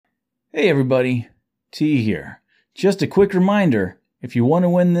Hey everybody, T here. Just a quick reminder, if you want to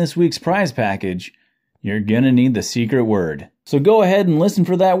win this week's prize package, you're gonna need the secret word. So go ahead and listen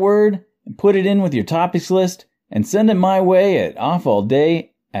for that word, and put it in with your topics list, and send it my way at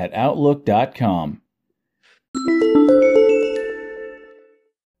offallday@outlook.com.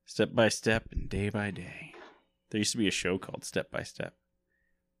 Step by step and day by day. There used to be a show called Step by Step.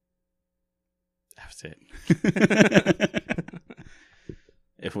 That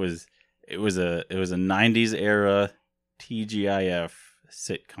was it. It was a 90s era TGIF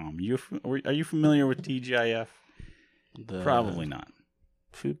sitcom. Are you familiar with TGIF? Probably not.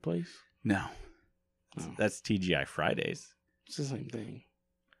 Food place? No. Oh. That's TGI Fridays. It's the same thing.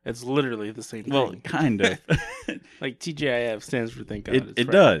 It's literally the same Well, thing. kind of. Like TGIF stands for Thank God It's It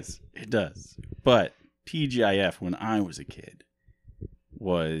Friday. does. It does. But TGIF, when I was a kid,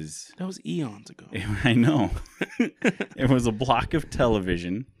 was... That was eons ago. I know. It was a block of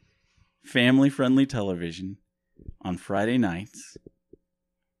television, family-friendly television, on Friday nights.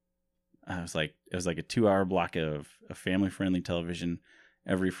 It was like a 2-hour block of family-friendly television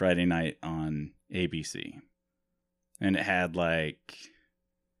every Friday night on ABC, and it had like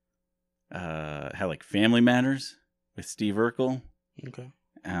Family Matters with Steve Urkel. Okay.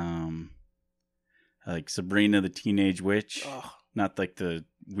 Like Sabrina the Teenage Witch. Oh, Not like the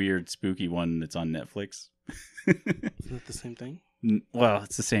weird spooky one that's on Netflix. isn't it the same thing? Well,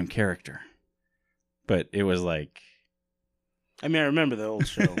 it's the same character, but it was like... I mean, I remember the old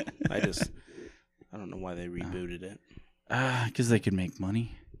show. I don't know why they rebooted it. Because they could make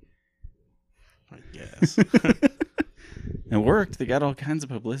money. I guess. It worked. They got all kinds of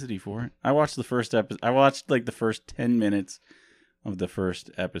publicity for it. I watched the first episode. I watched like the first 10 minutes of the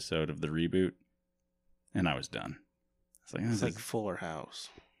first episode of the reboot, and I was done. It's like Fuller House.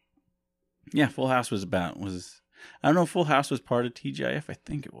 Yeah, Full House was I don't know if Full House was part of TGIF. I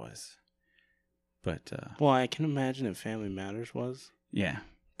think it was. But Well, I can imagine if Family Matters was, yeah.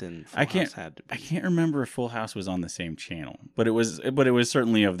 then Full House had to be. I can't remember if Full House was on the same channel, but it was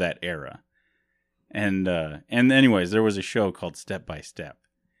certainly of that era. And anyways, there was a show called Step by Step,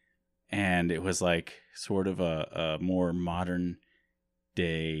 and it was like sort of a more modern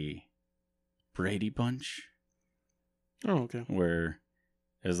day Brady Bunch. Oh, okay. Where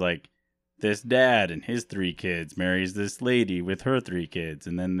it was like this dad and his 3 kids marries this lady with her 3 kids,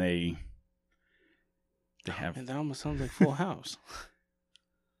 and then they have... And that almost sounds like Full House.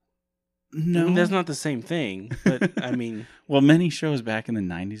 No. I mean, that's not the same thing, but I mean... Well, many shows back in the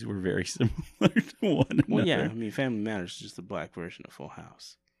 90s were very similar to one another. Well, yeah, I mean, Family Matters is just the black version of Full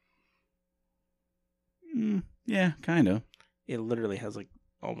House. Yeah, kind of. It literally has like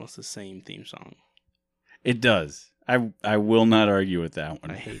almost the same theme song. It does. I will not argue with that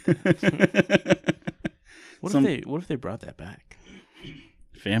one. I hate that. What if they brought that back?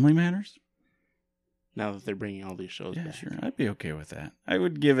 Family Matters? Now that they're bringing all these shows back. Yeah, sure. I'd be okay with that. I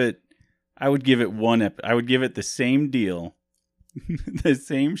would give it I would give it the same deal, the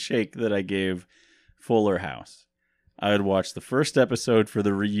same shake that I gave Fuller House. I would watch the first episode for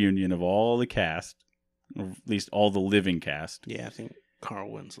the reunion of all the cast, or at least all the living cast. Yeah, I think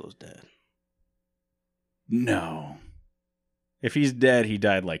Carl Winslow's dead. No. If he's dead, he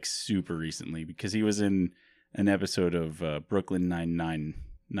died like super recently because he was in an episode of Brooklyn Nine-Nine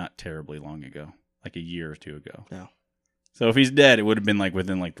not terribly long ago, like a year or 2 ago. No. So if he's dead, it would have been like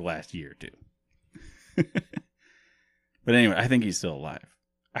within like the last year or 2. But anyway, I think he's still alive.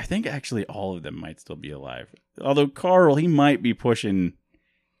 I think actually all of them might still be alive. Although Carl, he might be pushing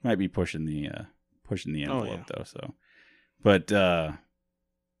the envelope though. So, but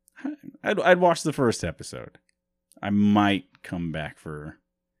I'd watch the first episode. I might come back for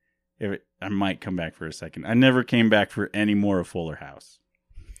a second. I never came back for any more of Fuller House.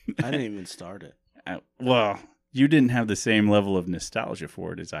 I didn't even start it. Well, you didn't have the same level of nostalgia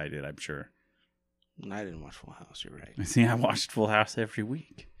for it as I did, I'm sure. I didn't watch Full House, you're right. See, I watched Full House every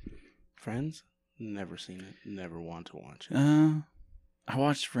week. Friends? Never seen it. Never want to watch it. I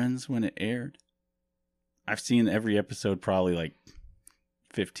watched Friends when it aired. I've seen every episode probably like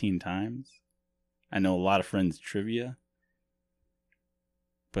 15 times. I know a lot of Friends trivia.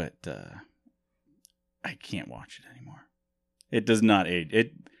 But I can't watch it anymore. It does not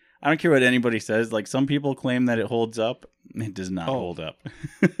age. I don't care what anybody says. Like, some people claim that it holds up. It does not hold up.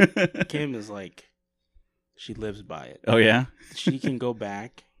 Kim is like, she lives by it. Oh, yeah? She can go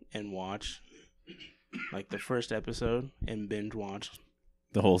back and watch like the first episode and binge watch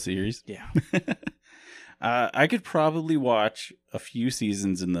the whole series. Yeah. I could probably watch a few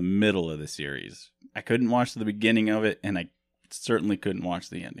seasons in the middle of the series. I couldn't watch the beginning of it, and I certainly couldn't watch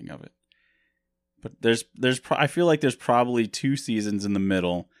the ending of it. But I feel like there's probably 2 seasons in the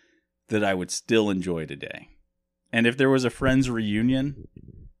middle that I would still enjoy today. And if there was a Friends reunion,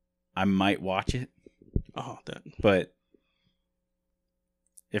 I might watch it. Oh, that. But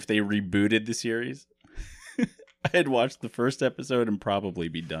if they rebooted the series, I'd watch the first episode and probably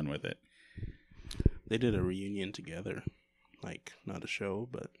be done with it. They did a reunion together. Like, not a show,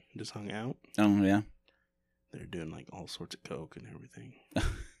 but just hung out. Oh, yeah? They're doing, like, all sorts of coke and everything.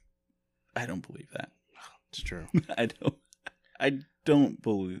 I don't believe that. It's true. I don't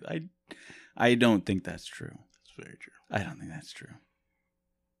believe... I don't think that's true. It's very true. I don't think that's true.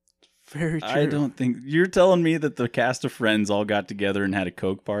 It's very true. I don't think... You're telling me that the cast of Friends all got together and had a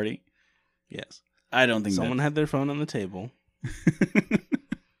coke party? Yes. I don't think someone had their phone on the table.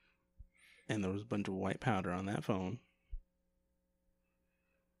 And there was a bunch of white powder on that phone.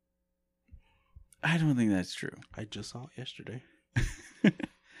 I don't think that's true. I just saw it yesterday.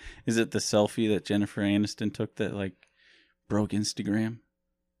 Is it the selfie that Jennifer Aniston took that, like, broke Instagram?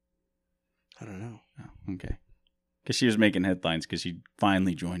 I don't know. Oh, okay. Because she was making headlines because she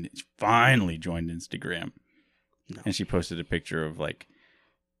finally joined Instagram. No. And she posted a picture of, like,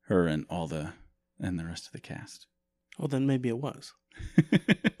 her and the rest of the cast. Well, then maybe it was.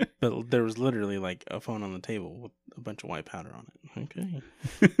 But there was literally, like, a phone on the table with a bunch of white powder on it. Okay.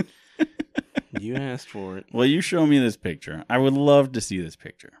 You asked for it. Well, you show me this picture. I would love to see this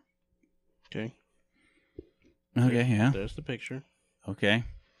picture. Okay. Okay, yeah. There's the picture. Okay.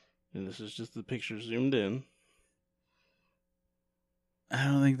 And this is just the picture zoomed in. I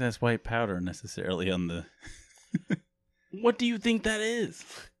don't think that's white powder necessarily on the... What do you think that is?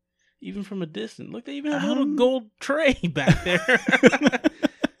 Even from a distance. Look, they even have a little gold tray back there.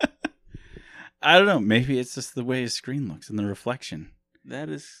 I don't know. Maybe it's just the way his screen looks and the reflection. That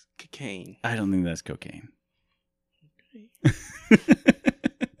is cocaine. I don't think that's cocaine. Okay.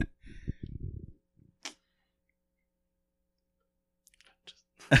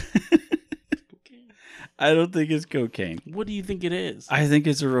 I don't think it's cocaine. What do you think it is? I think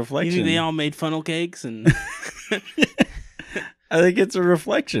it's a You reflection. think they all made funnel cakes and I think it's a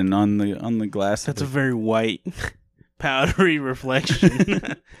reflection on the glass. that's a very white, powdery reflection.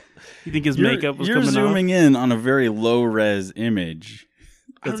 You think his makeup was You're coming zooming in on a very low res image.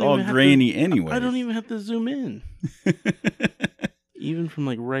 I That's don't all even have grainy to- anyway. I don't even have to zoom in. Even from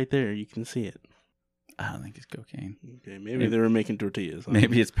like right there, you can see it. I don't think it's cocaine. Okay, maybe they were making tortillas.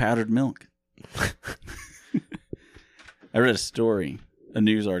 Maybe it's powdered milk. I read a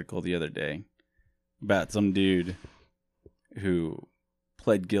news article the other day about some dude who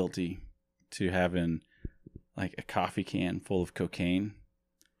pled guilty to having like a coffee can full of cocaine.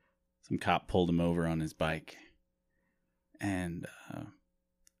 Some cop pulled him over on his bike, and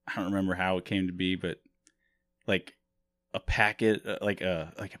I don't remember how it came to be, but like a packet, like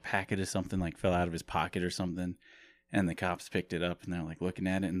a packet of something like fell out of his pocket or something, and the cops picked it up and they're like looking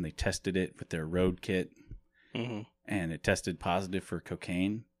at it and they tested it with their road kit, and it tested positive for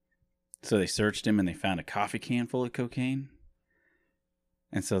cocaine. So they searched him and they found a coffee can full of cocaine,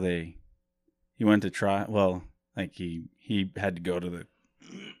 and so he went to try. Well, like he had to go to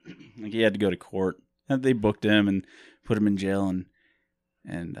he had to go to court, and they booked him and put him in jail,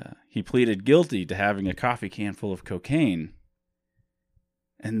 and he pleaded guilty to having a coffee can full of cocaine.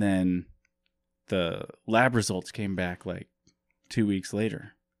 And then the lab results came back like 2 weeks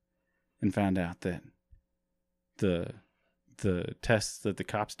later and found out that the tests that the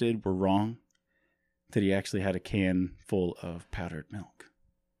cops did were wrong, that he actually had a can full of powdered milk.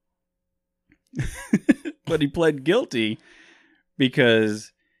 But he pled guilty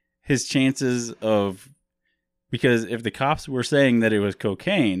because his chances of... Because if the cops were saying that it was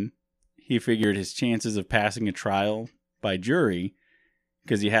cocaine, he figured his chances of passing a trial by jury,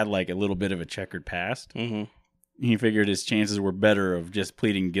 because he had like a little bit of a checkered past, he figured his chances were better of just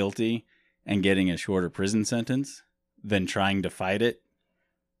pleading guilty and getting a shorter prison sentence than trying to fight it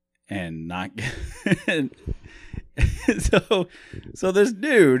and not get... So this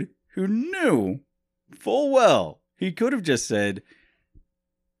dude who knew full well he could have just said,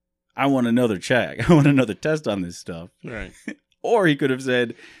 I want another check. I want another test on this stuff. Right. Or he could have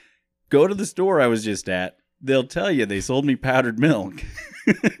said, go to the store I was just at. They'll tell you they sold me powdered milk.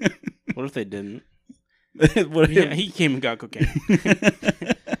 What if they didn't? What if- Yeah, he came and got cocaine.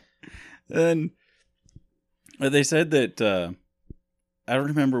 Then they said that I don't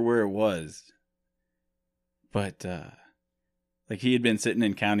remember where it was, but like he had been sitting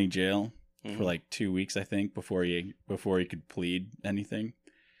in county jail for like 2 weeks, I think, before he could plead anything.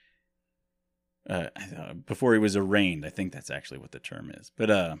 Before he was arraigned, I think that's actually what the term is.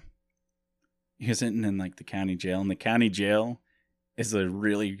 But he was sitting in like the county jail, and the county jail is a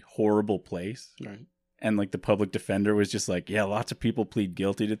really horrible place. Right. And like the public defender was just like, yeah, lots of people plead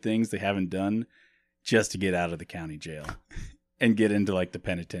guilty to things they haven't done just to get out of the county jail and get into like the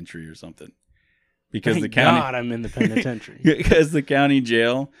penitentiary or something. Because Thank the county, God I'm in the penitentiary. because the county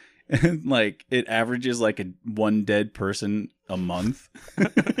jail, like it averages like one dead person a month.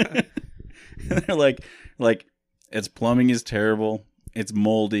 They're like its plumbing is terrible. It's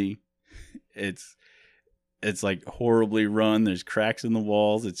moldy. It's like horribly run. There's cracks in the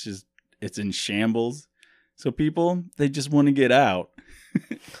walls. It's in shambles. So people, they just want to get out.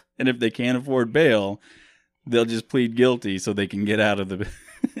 And if they can't afford bail, they'll just plead guilty so they can get out of the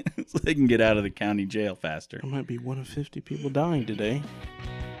county jail faster. I might be one of 50 people dying today.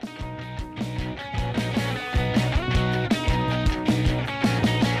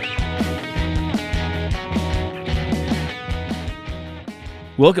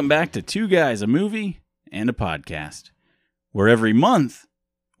 Welcome back to Two Guys, a Movie and a Podcast, where every month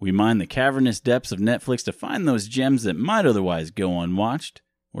we mine the cavernous depths of Netflix to find those gems that might otherwise go unwatched,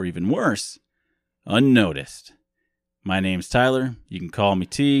 or even worse, unnoticed. My name's Tyler. You can call me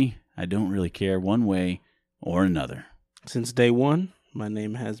T. I don't really care one way or another. Since day one, my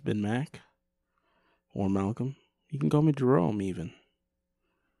name has been Mac or Malcolm. You can call me Jerome even.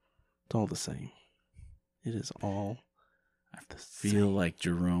 It's all the same. It is all I feel like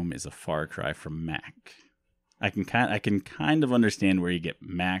Jerome is a far cry from Mac. I can kind of understand where you get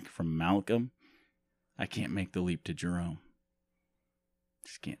Mac from Malcolm. I can't make the leap to Jerome.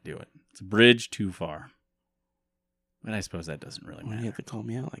 Just can't do it. It's a bridge too far. But I suppose that doesn't really Why do matter. you have to call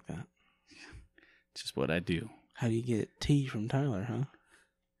me out like that? It's just what I do. How do you get T from Tyler, huh?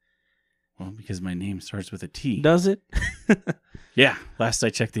 Well, because my name starts with a T. Does it? Yeah, last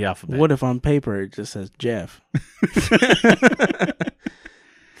I checked the alphabet. What if on paper it just says Jeff?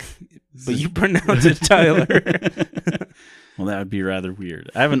 But you pronounce it Tyler. Well, that would be rather weird.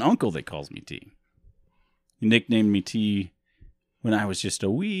 I have an uncle that calls me T. He nicknamed me T when I was just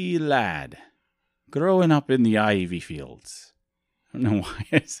a wee lad, growing up in the ivy fields. I don't know why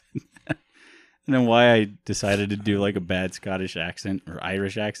I said that. I don't know why I decided to do like a bad Scottish accent or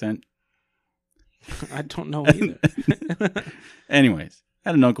Irish accent. I don't know either. Anyways, I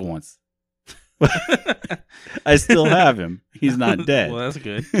had an uncle once. I still have him. He's not dead. Well, that's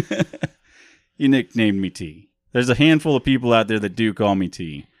good. He nicknamed me T. There's a handful of people out there that do call me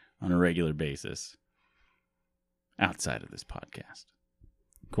T on a regular basis outside of this podcast.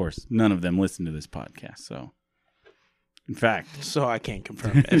 Of course, none of them listen to this podcast, so in fact, So I can't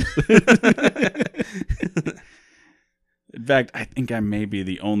confirm it. in fact, I think I may be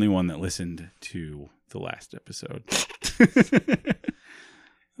the only one that listened to the last episode.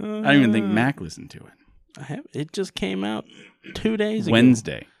 I don't even think Mac listened to it. It just came out 2 days ago.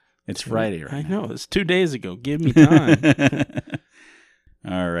 Wednesday. It's Friday right I now. know. It's 2 days ago. Give me time.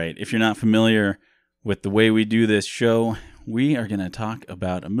 All right. If you're not familiar with the way we do this show, we are going to talk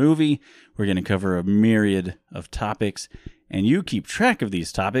about a movie. We're going to cover a myriad of topics, and you keep track of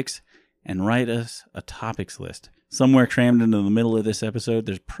these topics and write us a topics list. Somewhere crammed into the middle of this episode,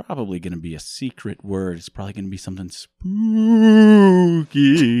 there's probably going to be a secret word. It's probably going to be something spooky.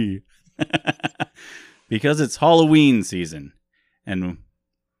 Because it's Halloween season. And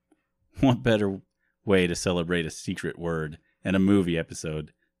what better way to celebrate a secret word and a movie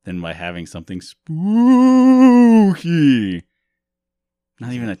episode than by having something spooky?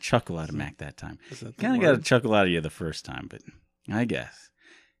 Not even a chuckle out of Mac that time. Kind of got a chuckle out of you the first time, but I guess.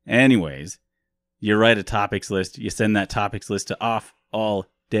 Anyways, you write a topics list. You send that topics list to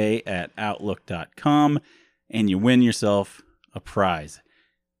offallday@outlook.com, and you win yourself a prize.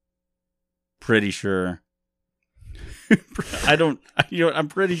 Pretty sure. I'm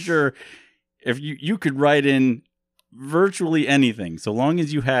pretty sure if you could write in virtually anything, so long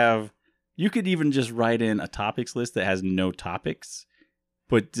as you could even just write in a topics list that has no topics,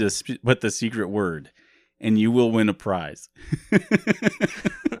 but the secret word, and you will win a prize.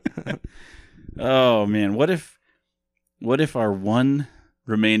 Oh man, what if our one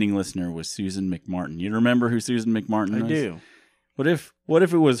remaining listener was Susan McMartin? You remember who Susan McMartin was? I do. What if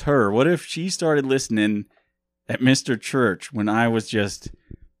it was her? What if she started listening at Mr. Church when I was just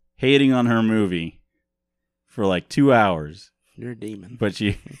hating on her movie for like 2 hours? You're a demon. But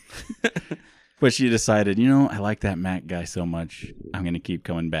she decided, I like that Mac guy so much, I'm going to keep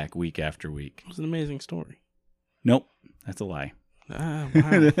coming back week after week. It was an amazing story. Nope, that's a lie. Ah,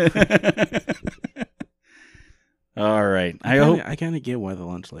 wow. All right. I kind of get why the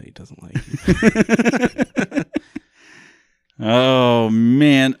lunch lady doesn't like you. Oh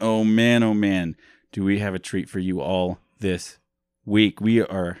man, oh man, oh man. Do we have a treat for you all this week?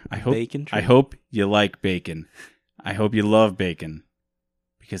 I hope Bacon treat? I hope you like bacon. I hope you love bacon.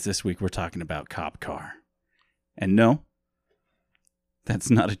 because this week we're talking about Cop Car. And no, that's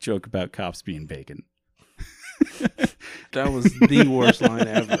not a joke about cops being bacon. That was the worst line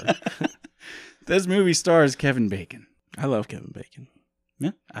ever. This movie stars Kevin Bacon. I love Kevin Bacon.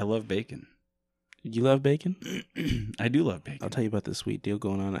 Yeah, I love bacon. You love bacon? I do love bacon. I'll tell you about the sweet deal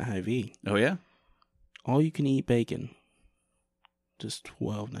going on at Hy-Vee. Oh, yeah? All you can eat bacon. Just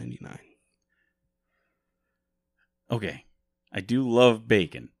 $12.99. Okay. I do love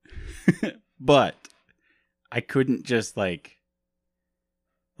bacon. But I couldn't just like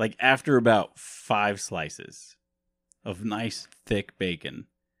after about 5 slices of nice thick bacon,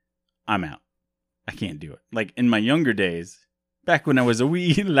 I'm out. I can't do it. Like in my younger days, back when I was a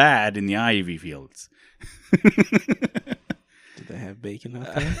wee lad in the ivy fields. Did they have bacon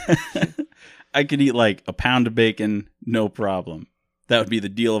out there? I could eat like a pound of bacon, no problem. That would be the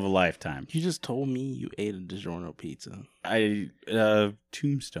deal of a lifetime. You just told me you ate a DiGiorno pizza.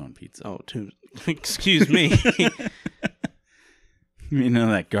 Tombstone pizza. Oh, excuse me. You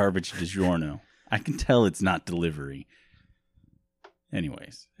know that garbage DiGiorno. I can tell it's not delivery.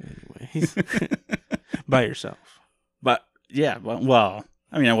 Anyways. By yourself. But yeah, well,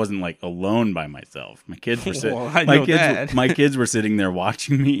 I mean, I wasn't like alone by myself. My kids were sitting. Well, my kids were sitting there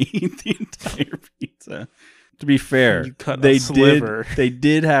watching me eat the entire pizza. To be fair, You cut a sliver. They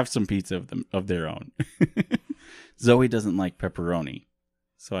did have some pizza of their own. Zoe doesn't like pepperoni,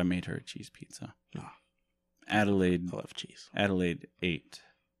 so I made her a cheese pizza. Oh. Adelaide I love cheese. Adelaide ate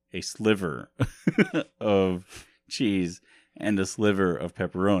a sliver of cheese and a sliver of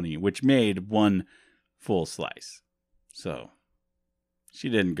pepperoni, which made 1 full slice. So she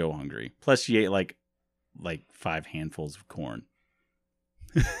didn't go hungry. Plus, she ate like 5 handfuls of corn.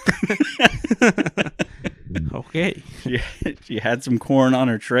 Okay. She had some corn on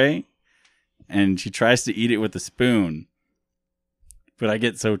her tray, and she tries to eat it with a spoon. But I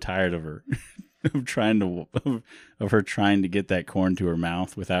get so tired of her, of her trying to get that corn to her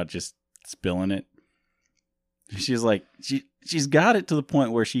mouth without just spilling it. She's like she's got it to the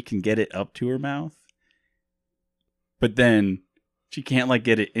point where she can get it up to her mouth, but then she can't like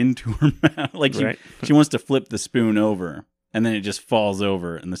get it into her mouth. Like she wants to flip the spoon over, and then it just falls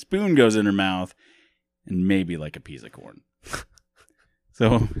over, and the spoon goes in her mouth, and maybe like a piece of corn.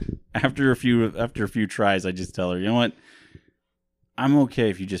 So after a few tries, I just tell her, you know what? I'm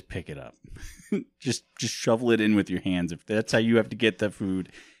okay if you just pick it up. just shovel it in with your hands. If that's how you have to get the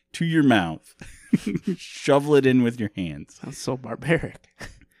food to your mouth, shovel it in with your hands. Sounds so barbaric.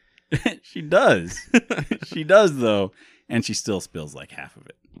 She does. She does, though. And she still spills like half of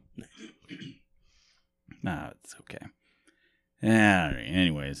it. Nah, it's okay. Yeah,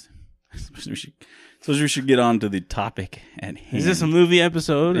 anyways. So we should get on to the topic at hand. Is this a movie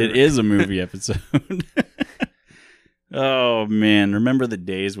episode? It is a movie episode. Oh, man. Remember the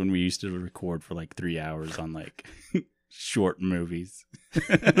days when we used to record for like 3 hours on like short movies?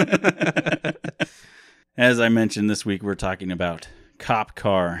 As I mentioned, this week we're talking about Cop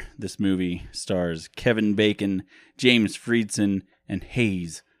Car. This movie stars Kevin Bacon, James Friedson, and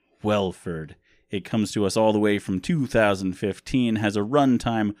Hayes Welford. It comes to us all the way from 2015, has a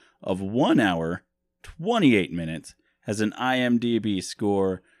runtime of 1 hour, 28 minutes, has an IMDb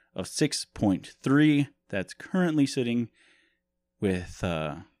score of 6.3. That's currently sitting with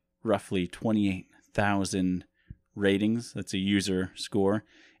roughly 28,000 ratings. That's a user score.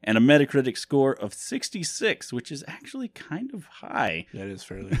 And a Metacritic score of 66, which is actually kind of high. That is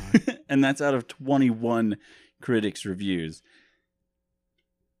fairly high. And that's out of 21 critics' reviews.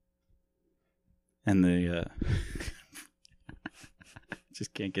 And the...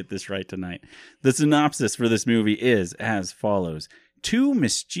 just can't get this right tonight. The synopsis for this movie is as follows. 2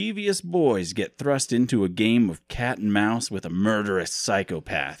 mischievous boys get thrust into a game of cat and mouse with a murderous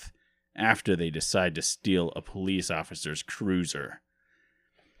psychopath after they decide to steal a police officer's cruiser.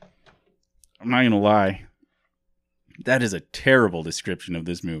 I'm not going to lie. That is a terrible description of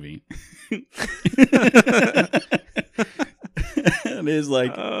this movie. It is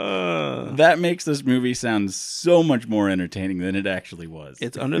like, that makes this movie sound so much more entertaining than it actually was.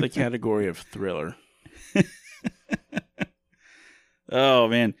 It's under the category of thriller. Oh,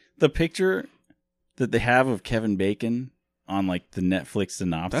 man. The picture that they have of Kevin Bacon on like the Netflix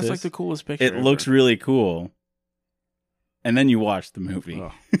synopsis. That's like the coolest picture It ever. looks really cool. And then you watch the movie.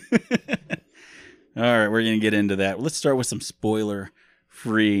 Oh. All right, we're going to get into that. Let's start with some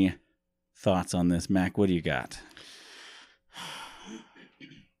spoiler-free thoughts on this. Mac, what do you got?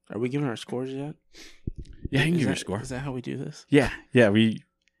 Are we giving our scores yet? Yeah, you can give your that, score. Is that how we do this? Yeah, we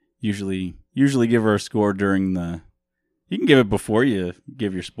usually give our score during the... You can give it before you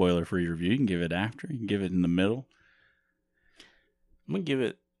give your spoiler-free review. You can give it after. You can give it in the middle. I'm going to give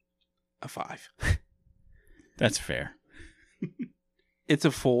it a 5. That's fair. It's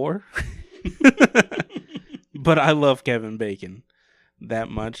a 4. But I love Kevin Bacon that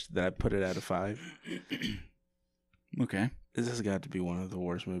much that I put it at a 5. Okay. This has got to be one of the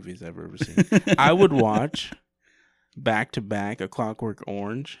worst movies I've ever seen. I would watch back to back A Clockwork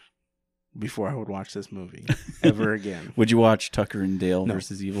Orange before I would watch this movie ever again. Would you watch Tucker and Dale No,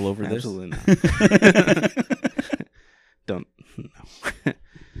 versus Evil over this? Absolutely not. Don't.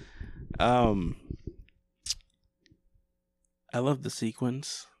 No. I love the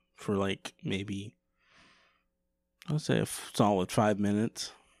sequence for like maybe, I'll say a solid 5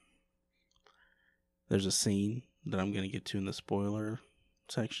 minutes. There's a scene that I'm going to get to in the spoiler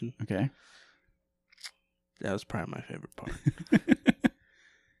section. Okay. That was probably my favorite part.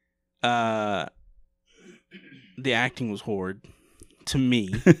 The acting was horrid to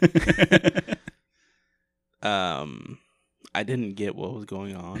me. I didn't get what was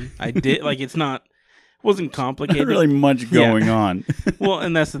going on. I did like it wasn't complicated. Not really much going on. Well,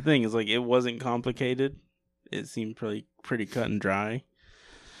 and that's the thing is like it wasn't complicated. It seemed pretty cut and dry.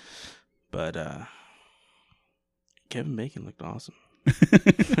 But Kevin Bacon looked awesome.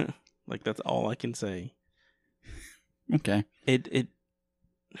 Like that's all I can say. Okay. I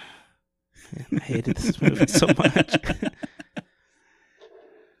hated this movie so much.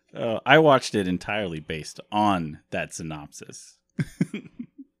 I watched it entirely based on that synopsis.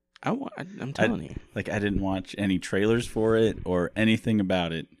 I'm telling you. Like, I didn't watch any trailers for it or anything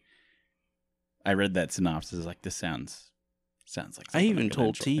about it. I read that synopsis, like, this sounds like I even could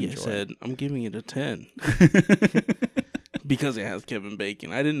told T, enjoy. I said, I'm giving it a 10. Because it has Kevin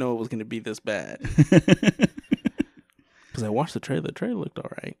Bacon. I didn't know it was going to be this bad. Because I watched the trailer. The trailer looked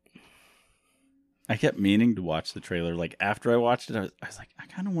all right. I kept meaning to watch the trailer. Like, after I watched it, I was like, I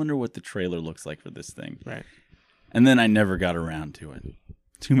kind of wonder what the trailer looks like for this thing. Right. And then I never got around to it.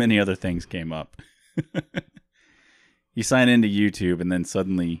 Too many other things came up. You sign into YouTube, and then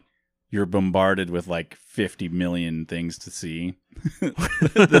suddenly you're bombarded with like 50 million things to see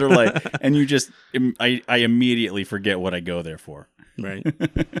that are like, and you just, I immediately forget what I go there for. Right.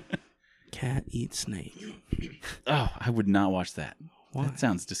 Cat eats snake. Oh, I would not watch that. Why? That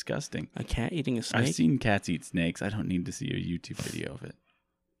sounds disgusting. A cat eating a snake? I've seen cats eat snakes. I don't need to see a YouTube video of it.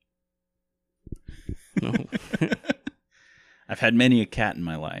 No. I've had many a cat in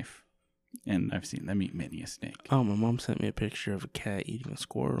my life, and I've seen them eat many a snake. Oh, my mom sent me a picture of a cat eating a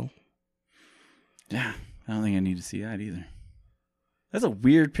squirrel. Yeah, I don't think I need to see that either. That's a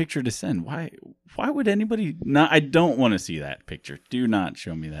weird picture to send. Why would anybody not? I don't want to see that picture. Do not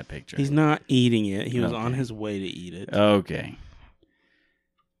show me that picture. He's not eating it. He was Okay. on his way to eat it. Okay.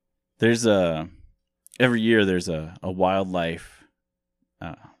 There's every year there's a wildlife,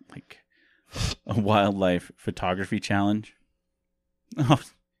 like a wildlife photography challenge. Oh.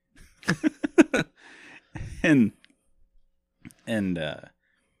 and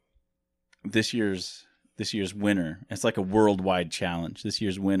this year's winner, it's like a worldwide challenge. This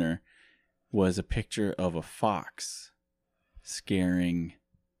year's winner was a picture of a fox scaring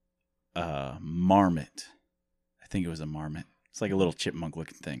a marmot. I think it was a marmot. It's like a little chipmunk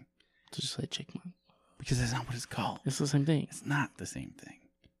looking thing. Did you say chipmunk? Because that's not what it's called. It's the same thing. It's not the same thing.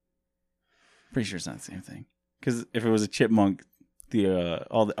 Pretty sure it's not the same thing. Because if it was a chipmunk,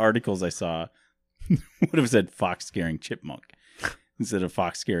 all the articles I saw would have said fox scaring chipmunk instead of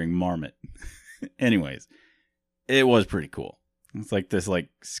fox scaring marmot. Anyways, it was pretty cool. It's like this like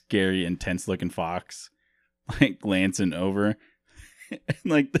scary, intense looking fox like glancing over. And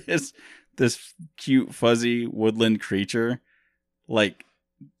like this cute, fuzzy woodland creature like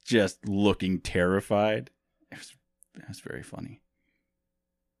just looking terrified. It was very funny.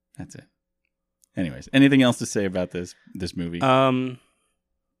 That's it. Anyways, anything else to say about this movie? No.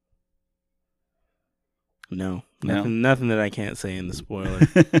 Nothing that I can't say in the spoiler.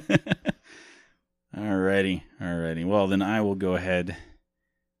 Alrighty. Well, then I will go ahead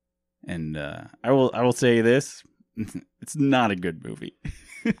and I will say this: it's not a good movie.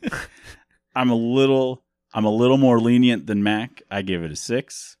 I'm a little more lenient than Mac. I give it a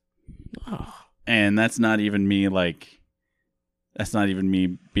 6, and that's not even me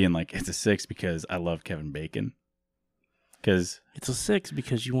being like it's a 6 because I love Kevin Bacon. Because it's a 6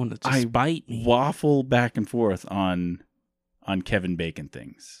 because you want to just bite me. Waffle back and forth on Kevin Bacon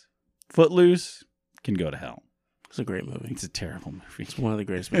things. Footloose can go to hell. It's a great movie. It's a terrible movie. It's one of the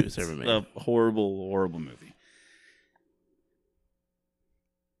greatest movies ever made. A horrible, horrible movie.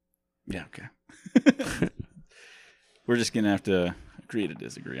 Yeah, okay. We're just going to have to agree to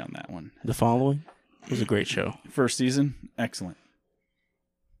disagree on that one. The Following was a great show. First season, excellent.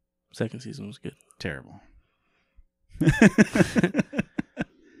 Second season was good. Terrible.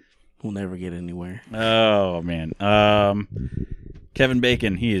 We'll never get anywhere. Oh man. Kevin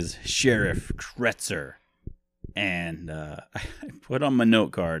Bacon, he is Sheriff Kretzer. And I put on my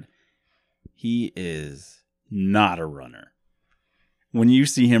note card, he is not a runner. When you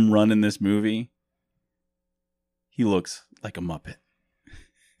see him run in this movie, he looks like a Muppet.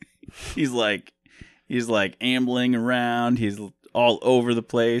 He's like ambling around. He's all over the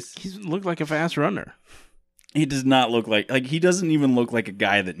place. He looked like a fast runner. He does not look like he doesn't even look like a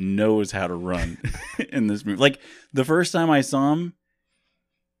guy that knows how to run in this movie. Like the first time I saw him,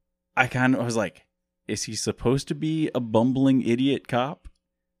 I was like, is he supposed to be a bumbling idiot cop?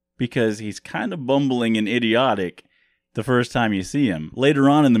 Because he's kind of bumbling and idiotic the first time you see him. Later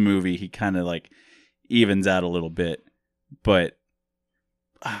on in the movie, he kind of like evens out a little bit. But,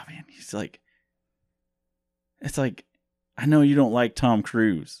 oh man, he's like, it's like, I know you don't like Tom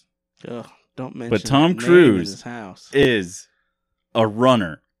Cruise. Ugh, don't mention But Tom that name Cruise in this house. is a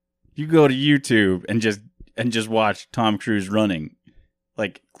runner. You go to YouTube and just watch Tom Cruise running.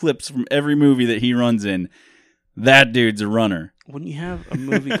 Like clips from every movie that he runs in. That dude's a runner. When you have a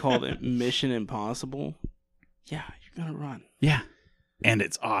movie called Mission Impossible, yeah, you're gonna run. Yeah. And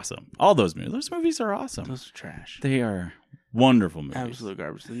it's awesome. All those movies are awesome. Those are trash. They are wonderful movies. Absolute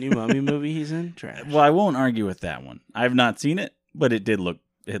garbage. The new Mummy movie he's in, trash. Well, I won't argue with that one. I've not seen it, but it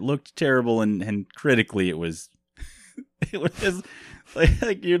looked terrible, and critically it was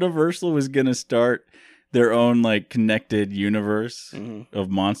like Universal was gonna start their own like connected universe of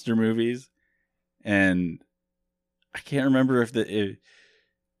monster movies, and I can't remember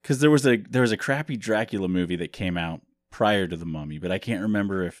because there was a crappy Dracula movie that came out prior to The Mummy, but I can't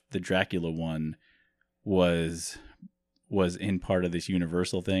remember if the Dracula one was in part of this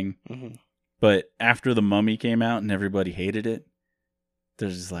Universal thing. Mm-hmm. But after The Mummy came out and everybody hated it, they're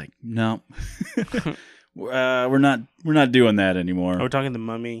just like, no, we're not doing that anymore. Are we talking The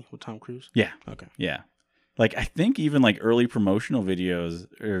Mummy with Tom Cruise? Yeah. Okay. Yeah. Like, I think even like early promotional videos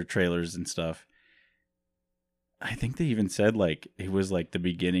or trailers and stuff, I think they even said like it was like the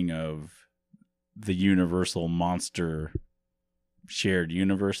beginning of the Universal monster shared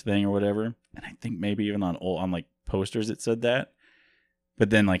universe thing or whatever. And I think maybe even on like posters it said that. But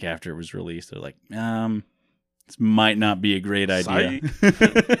then like after it was released, they're like, this might not be a great idea.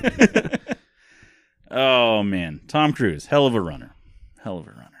 Oh man, Tom Cruise, hell of a runner.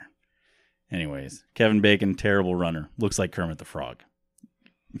 Anyways, Kevin Bacon, terrible runner. Looks like Kermit the Frog.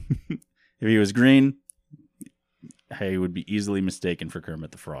 If he was green, he would be easily mistaken for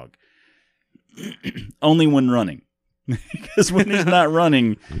Kermit the Frog. Only when running. Because when he's not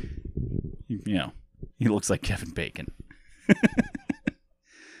running, he looks like Kevin Bacon.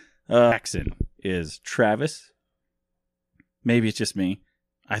 Jackson is Travis. Maybe it's just me.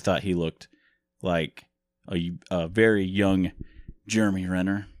 I thought he looked like a very young Jeremy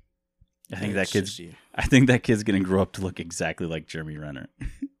Renner. I think that kid's gonna grow up to look exactly like Jeremy Renner.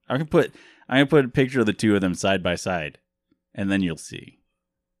 I'm gonna put a picture of the two of them side by side, and then you'll see.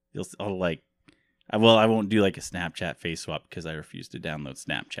 I won't do like a Snapchat face swap because I refuse to download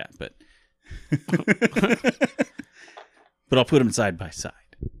Snapchat, but but I'll put them side by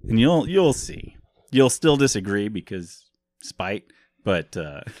side, and you'll see. You'll still disagree because spite, but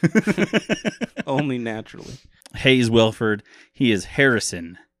only naturally. Hayes Welford, he is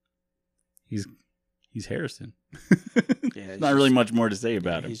Harrison. He's Harrison. Yeah, not really much more to say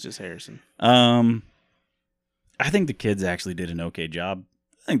about him. He's just Harrison. I think the kids actually did an okay job.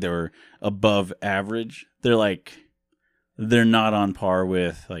 I think they were above average. They're not on par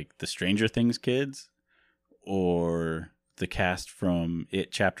with like the Stranger Things kids or the cast from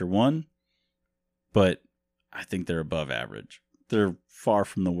It Chapter 1, but I think they're above average. They're far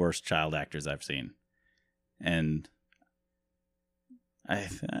from the worst child actors I've seen. And I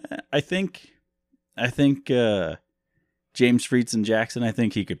think James Friedson Jackson, I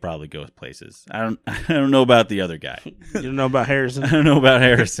think he could probably go places. I don't know about the other guy. You don't know about Harrison? I don't know about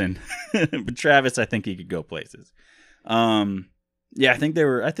Harrison. But Travis, I think he could go places. Yeah, I think they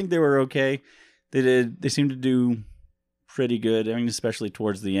were okay. They seemed to do pretty good. I mean, especially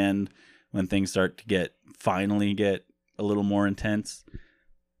towards the end when things start to finally get a little more intense.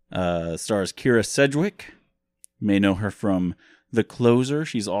 Stars Kira Sedgwick. You may know her from The Closer.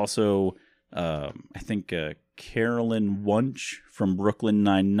 She's also I think Carolyn Wunsch from Brooklyn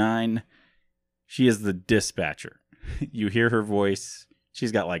Nine-Nine. She is the dispatcher. You hear her voice.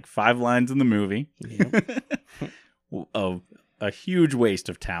 She's got like 5 lines in the movie. Yep. A huge waste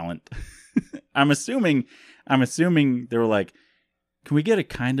of talent. I'm assuming they were like, can we get a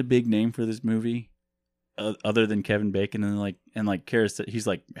kind of big name for this movie other than Kevin Bacon? And like Kara, he's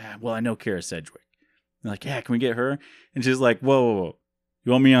like, well, I know Kara Sedgwick. They're like, yeah, can we get her? And she's like, whoa.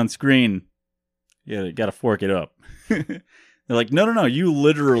 You want me on screen? Yeah, you got to fork it up. They're like, no, you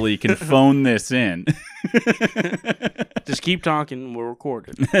literally can phone this in. Just keep talking. We'll record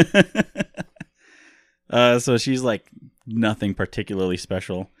it. So she's like nothing particularly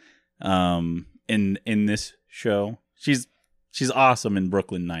special in this show. She's awesome in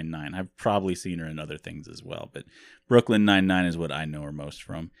Brooklyn Nine-Nine. I've probably seen her in other things as well, but Brooklyn Nine-Nine is what I know her most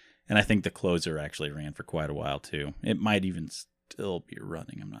from. And I think The Closer actually ran for quite a while too. It might even still be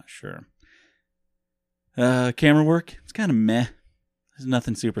running. I'm not sure. Camera work, it's kind of meh. There's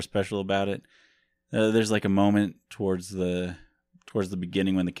nothing super special about it. There's like a moment towards the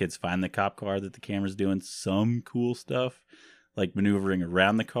beginning when the kids find the cop car that the camera's doing some cool stuff, like maneuvering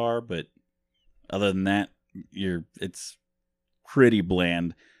around the car. But other than that, it's pretty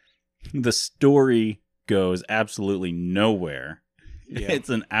bland. The story goes absolutely nowhere. Yeah. It's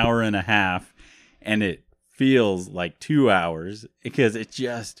an hour and a half, and it feels like 2 hours because it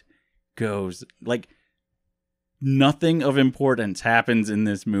just goes like nothing of importance happens in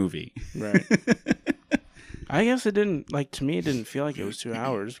this movie. Right. I guess it didn't, to me, it didn't feel like it was 2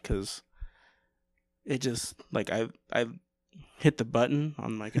 hours because it just, I hit the button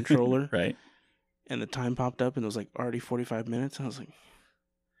on my controller. Right. And the time popped up and it was already 45 minutes. And I was like,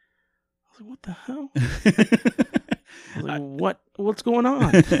 what the hell? I was like, what's going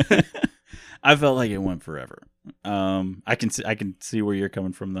on? I felt like it went forever. I can see where you're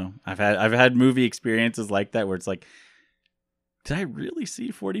coming from though. I've had movie experiences like that where it's like, did I really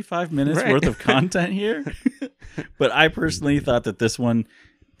see 45 minutes worth of content here? But I personally thought that this one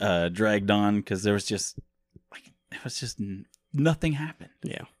dragged on because there was just nothing happened.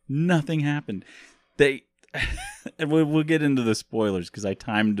 Yeah, nothing happened. We'll get into the spoilers because I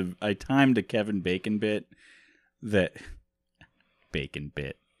timed a Kevin Bacon bit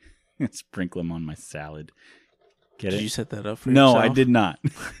sprinkle them on my salad. Get it? Did you set that up for No, yourself? I did not.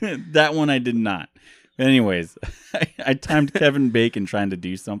 That one I did not. But anyways, I timed Kevin Bacon trying to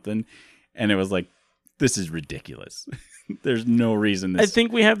do something, and it was like, this is ridiculous. There's no reason this... I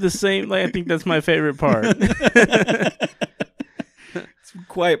think we have the same... I think that's my favorite part. It's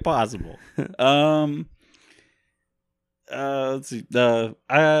quite possible. Let's see.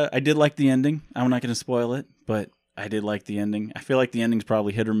 I did like the ending. I'm not going to spoil it, but I did like the ending. I feel like the ending's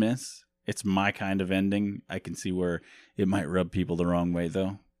probably hit or miss. It's my kind of ending. I can see where it might rub people the wrong way,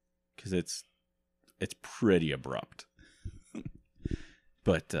 though, because it's pretty abrupt.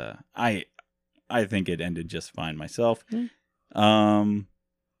 But I think it ended just fine myself. Kevin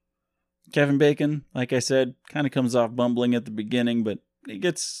Bacon, like I said, kind of comes off bumbling at the beginning, but he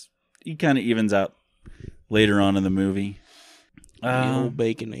kind of evens out later on in the movie. The old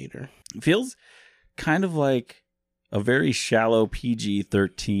Baconator. Feels kind of like a very shallow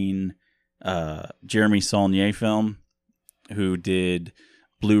PG-13 Jeremy Saulnier film who did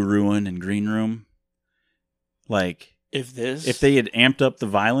Blue Ruin and Green Room. Like, if they had amped up the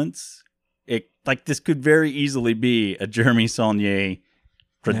violence, this could very easily be a Jeremy Saulnier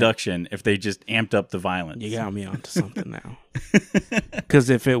production if they just amped up the violence. You got me onto something now. Because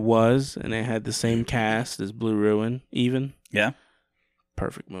if it was, and it had the same cast as Blue Ruin, even, yeah,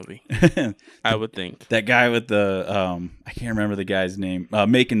 perfect movie. I would think that guy with the I can't remember the guy's name.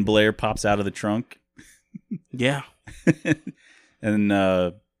 Macon Blair pops out of the trunk. Yeah, and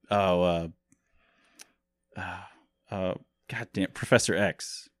goddamn Professor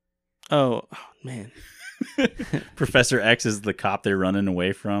X. Oh man. Professor X is the cop they're running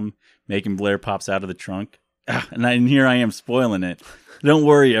away from. Macon Blair pops out of the trunk. And here I am spoiling it. Don't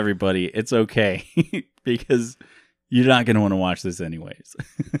worry, everybody. It's okay. Because you're not going to want to watch this anyways.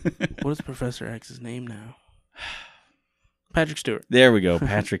 What is Professor X's name now? Patrick Stewart. There we go.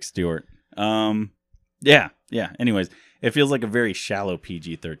 Patrick Stewart. Yeah. Anyways, it feels like a very shallow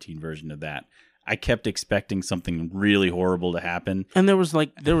PG-13 version of that. I kept expecting something really horrible to happen. And there was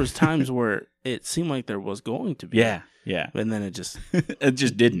times where it seemed like there was going to be. Yeah. And then it just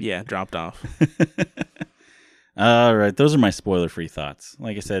didn't. Yeah, dropped off. All right, those are my spoiler-free thoughts.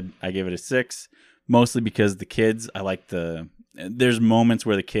 Like I said, I gave it a 6, mostly because the kids, there's moments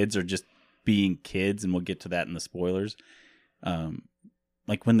where the kids are just being kids, and we'll get to that in the spoilers.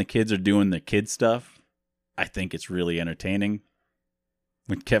 Like when the kids are doing the kid stuff, I think it's really entertaining.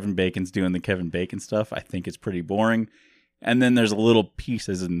 When Kevin Bacon's doing the Kevin Bacon stuff, I think it's pretty boring. And then there's little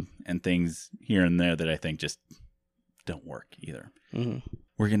pieces and things here and there that I think just don't work either. Mm-hmm.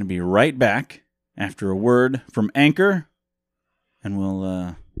 We're going to be right back after a word from Anchor, and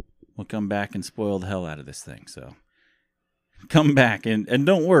we'll come back and spoil the hell out of this thing. So come back, and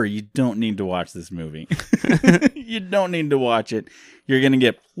don't worry, you don't need to watch this movie. You don't need to watch it. You're going to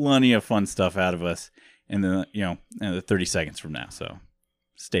get plenty of fun stuff out of us in the 30 seconds from now. So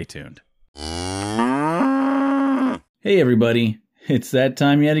Stay tuned. Hey everybody, it's that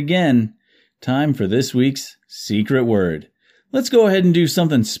time yet again. Time for this week's secret word. Let's go ahead and do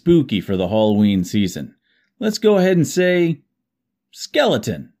something spooky for the Halloween season. Let's go ahead and say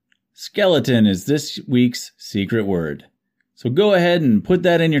skeleton. Skeleton is this week's secret word. So go ahead and put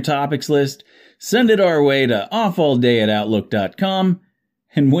that in your topics list, send it our way to offallday@outlook.com,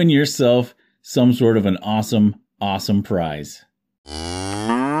 and win yourself some sort of an awesome prize.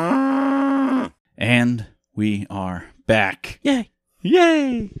 And we are back. Yay!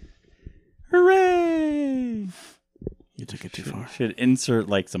 Yay! Hooray! You took it too far. Should insert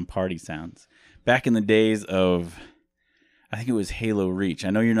like some party sounds. Back in the days of, I think it was Halo Reach. I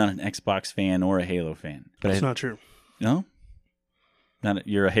know you're not an Xbox fan or a Halo fan. But That's not true. No?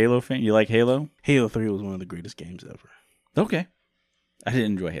 You're a Halo fan? You like Halo? Halo 3 was one of the greatest games ever. Okay. I did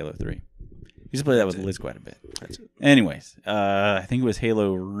enjoy Halo 3. Used to play that with Liz quite a bit. That's it. Anyways, I think it was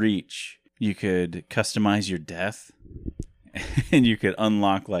Halo Reach. You could customize your death, and you could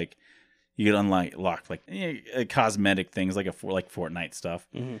unlock cosmetic things like Fortnite stuff.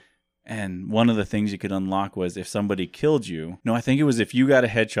 Mm-hmm. And one of the things you could unlock was if somebody killed you. No, I think it was if you got a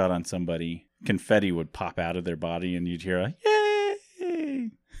headshot on somebody, confetti would pop out of their body, and you'd hear a yay.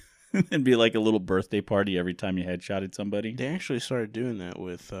 It'd be like a little birthday party every time you headshotted somebody. They actually started doing that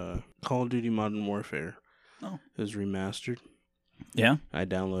with Call of Duty Modern Warfare. Oh. It was remastered. Yeah? I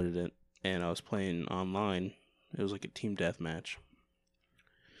downloaded it, and I was playing online. It was like a team deathmatch.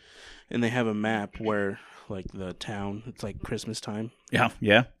 And they have a map where, like, the town, it's like Christmas time. Yeah.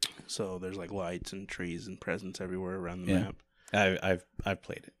 So there's, like, lights and trees and presents everywhere around the Yeah. map. I've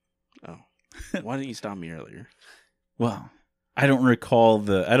played it. Oh. Why didn't you stop me earlier? Well, I recall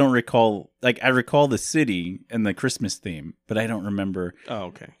the city and the Christmas theme, but I don't remember. Oh,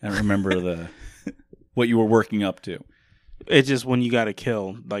 okay. I don't remember what you were working up to. It's just when you got a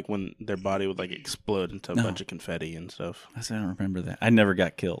kill, like when their body would like explode into a bunch of confetti and stuff. I don't remember that. I never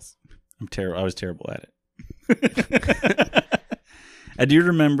got kills. I'm terrible. I was terrible at it. I do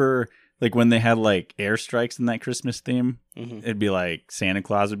remember like when they had like airstrikes in that Christmas theme. Mm-hmm. It'd be like Santa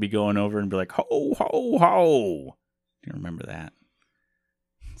Claus would be going over and be like, ho, ho, ho. Do you remember that?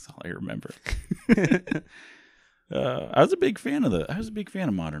 That's all I remember. I was a big fan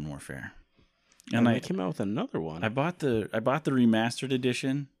of Modern Warfare. And I came out with another one. I bought the remastered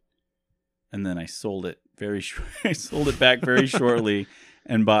edition, and then I sold it I sold it back very shortly,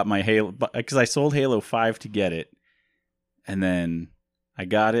 and bought my Halo because I sold Halo 5 to get it, and then I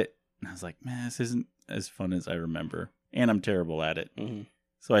got it, and I was like, man, this isn't as fun as I remember, and I'm terrible at it. Mm-hmm.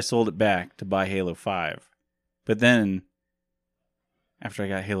 So I sold it back to buy Halo 5, but then after I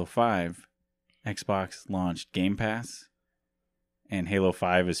got Halo 5, Xbox launched Game Pass. And Halo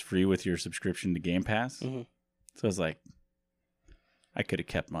 5 is free with your subscription to Game Pass. Mm-hmm. So I was like, I could have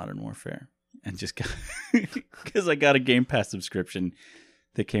kept Modern Warfare and just got, because I got a Game Pass subscription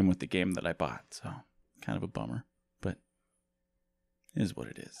that came with the game that I bought. So kind of a bummer, but it is what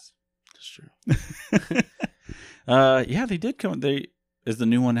it is. That's true. Yeah, they did come. Is the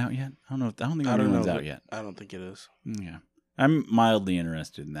new one out yet? I don't think the new one's out yet. I don't think it is. Yeah. I'm mildly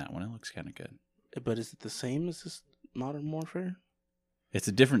interested in that one. It looks kind of good. But is it the same as this Modern Warfare? It's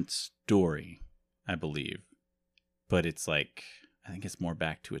a different story, I believe, but it's like I think it's more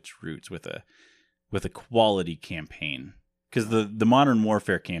back to its roots with a quality campaign. Because the Modern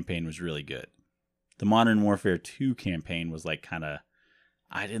Warfare campaign was really good. The Modern Warfare 2 campaign was like kind of,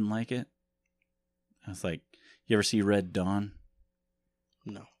 I didn't like it. I was like, you ever see Red Dawn?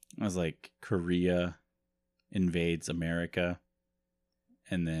 No. I was like, Korea invades America,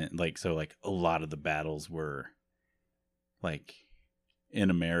 and then like a lot of the battles were like in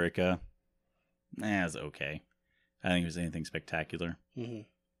America. It was okay. I don't think it was anything spectacular. Mm-hmm.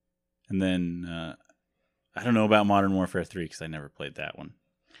 And then I don't know about Modern Warfare 3 because I never played that one.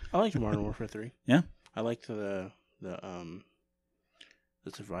 I liked Modern Warfare 3. Yeah, I liked the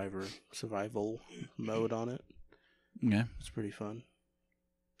survival mode on it. yeah. It's pretty fun.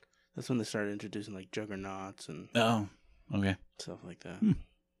 That's when they started introducing like juggernauts and Oh, okay. stuff like that.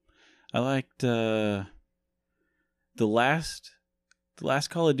 I liked the last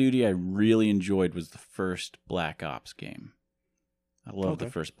Call of Duty I really enjoyed was the first Black Ops game. I love the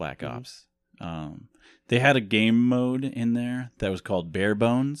first Black Ops. They had a game mode in there that was called Bare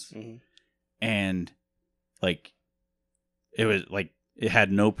Bones, and like it was like it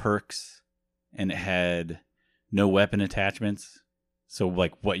had no perks and it had no weapon attachments. So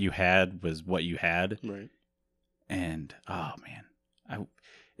like what you had was what you had. Right. And oh man,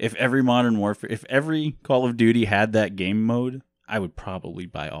 if every Call of Duty had that game mode, I would probably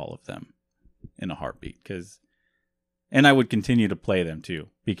buy all of them in a heartbeat because And I would continue to play them too,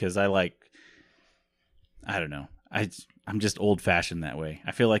 because I don't know. I'm just old fashioned that way.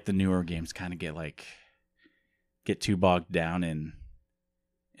 I feel like the newer games kind of get too bogged down in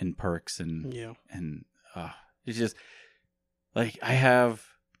perks and it's just like I have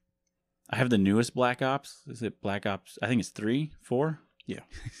the newest Black Ops. Is it Black Ops? I think it's 3, 4. Yeah.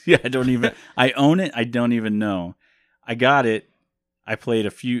 Yeah, I own it. I don't even know. I got it. I played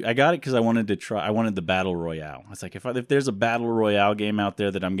a few. I got it because I wanted the Battle Royale. I was like, if there's a Battle Royale game out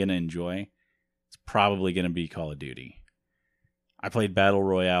there that I'm going to enjoy, it's probably going to be Call of Duty. I played Battle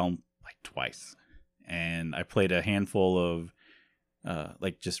Royale like twice. And I played a handful of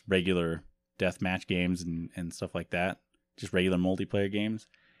like just regular deathmatch games and stuff like that. Just regular multiplayer games.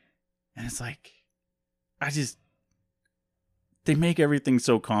 And it's like, they make everything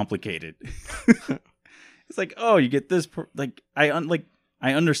so complicated. It's like, oh, you get this, I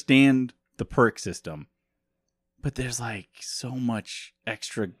understand the perk system, but there's like so much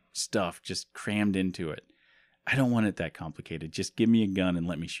extra stuff just crammed into it. I don't want it that complicated. Just give me a gun and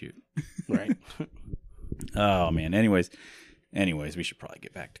let me shoot. Right. Oh man. Anyways, we should probably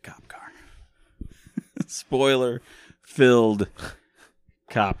get back to Cop Car. Spoiler filled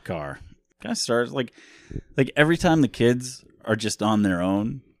Cop Car. Kind of starts like every time the kids are just on their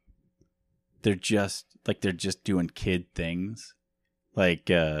own, they're just doing kid things. Like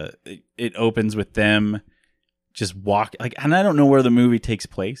it opens with them just and I don't know where the movie takes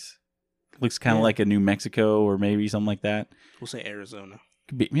place. It looks kind of like a New Mexico or maybe something like that. We'll say Arizona.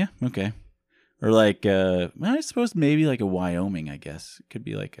 Could be, yeah, okay. Or like I suppose maybe like a Wyoming, I guess. It could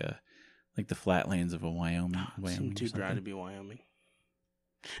be like the flatlands of a Wyoming. Seems too dry to be Wyoming.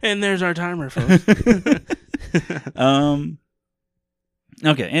 And there's our timer, folks.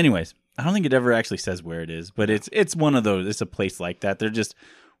 Okay, anyways. I don't think it ever actually says where it is, but it's one of those. It's a place like that. They're just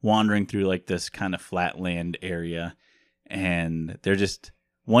wandering through like this kind of flatland area, and they're just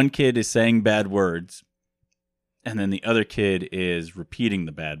one kid is saying bad words, and then the other kid is repeating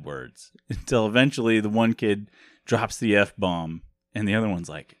the bad words until eventually the one kid drops the F-bomb, and the other one's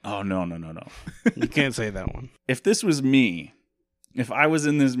like, "Oh no, no, no, no! You can't say that one." If this was me, if I was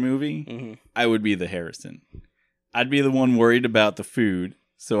in this movie, I would be the Harrison. I'd be the one worried about the food.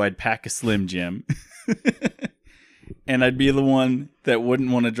 So I'd pack a Slim Jim. And I'd be the one that wouldn't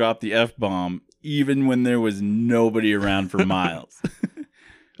want to drop the F-bomb even when there was nobody around for miles.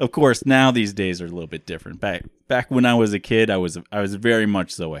 Of course, now these days are a little bit different. Back when I was a kid, I was very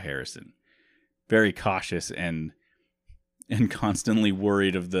much so a Harrison. Very cautious and constantly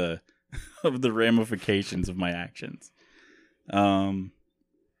worried of the ramifications of my actions. What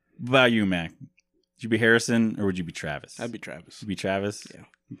about you, Mac? Would you be Harrison or would you be Travis? I'd be Travis. You'd be Travis? Yeah.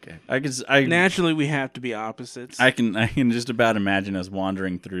 Okay. Naturally, we have to be opposites. I can just about imagine us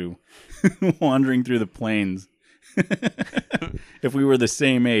wandering through the plains. If we were the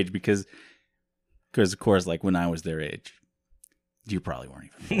same age, because of course, like when I was their age, you probably weren't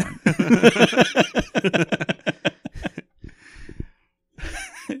even born.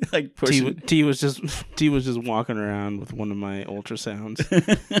 Like pushing. T was just walking around with one of my ultrasounds.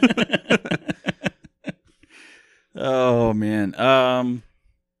 Oh man.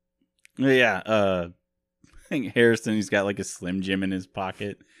 Yeah. I think Harrison, he's got like a Slim Jim in his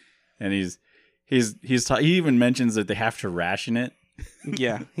pocket, and he even mentions that they have to ration it.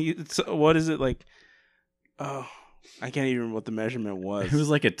 Yeah. What is it like? Oh, I can't even remember what the measurement was. It was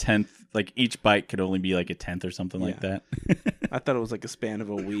like a 1/10. Like each bite could only be like a 1/10 or something like that. I thought it was like a span of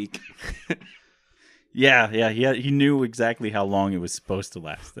a week. Yeah. He knew exactly how long it was supposed to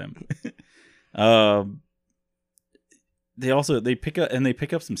last them. They pick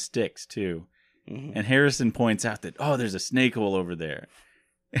up some sticks too. Mm-hmm. And Harrison points out that, oh, there's a snake hole over there.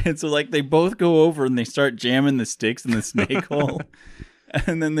 And so like they both go over and they start jamming the sticks in the snake hole.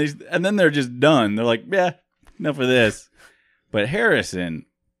 And then they're just done. They're like, yeah, enough of this. But Harrison,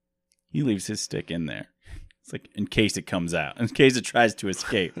 he leaves his stick in there. It's like in case it comes out, in case it tries to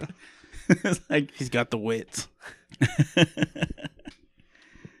escape. It's like he's got the wits.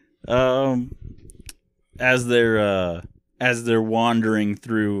 As they're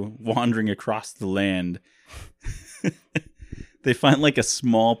wandering across the land, they find like a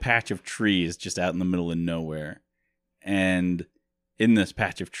small patch of trees just out in the middle of nowhere. And in this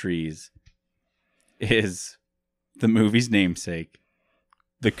patch of trees is the movie's namesake,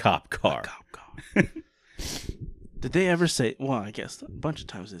 the cop car. Did they ever say, well, I guess a bunch of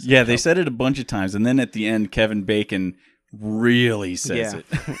times. Yeah, they said it a bunch of times. And then at the end, Kevin Bacon really says it.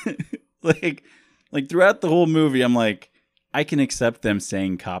 Like throughout the whole movie, I'm like, I can accept them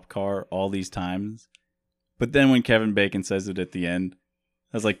saying cop car all these times. But then when Kevin Bacon says it at the end,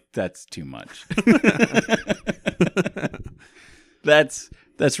 I was like, that's too much. That's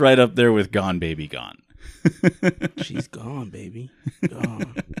right up there with Gone Baby Gone. She's gone, baby.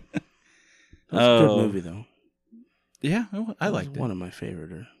 Gone. That was a good movie, though. Yeah, I liked it. One of my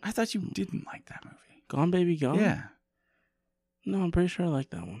favorite. I thought you didn't like that movie. Gone, Baby, Gone? Yeah. No, I'm pretty sure I like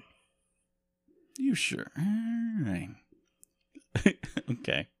that one. You sure? All right.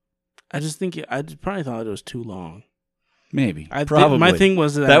 Okay. I just think I probably thought it was too long. Maybe. Probably. My thing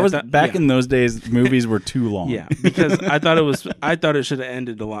was that was back in those days. Movies were too long. Yeah, because I thought it should have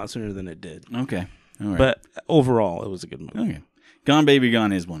ended a lot sooner than it did. Okay. All right. But overall, it was a good movie. Okay. Gone Baby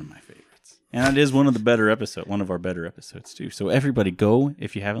Gone is one of my favorites, and it is one of our better episodes too. So everybody, go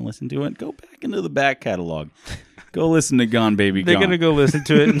if you haven't listened to it, go back into the back catalog. Go listen to Gone Baby Gone. They're gonna go listen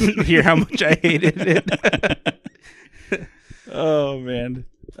to it and hear how much I hated it. Oh man,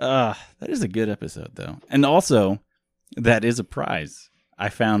 that is a good episode though, and also that is a prize. I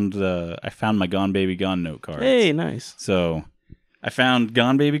found my Gone Baby Gone note cards. Hey, nice. So I found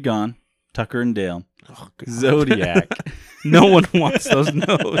Gone Baby Gone, Tucker and Dale, God. Zodiac. No one wants those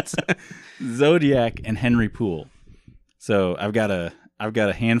notes. Zodiac and Henry Poole. So I've got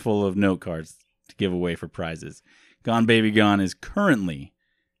a handful of note cards to give away for prizes. Gone Baby Gone is currently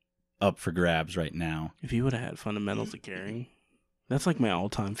up for grabs right now. If you would have had Fundamentals of Caring, that's like my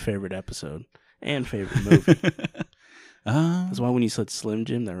all-time favorite episode and favorite movie. That's why when you said Slim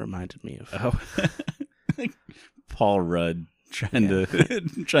Jim, that reminded me of Paul Rudd trying to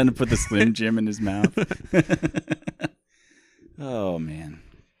put the Slim Jim in his mouth. Oh man,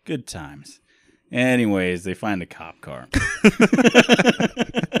 good times. Anyways, they find a cop car.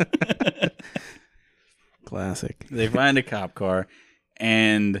 Classic. They find a cop car,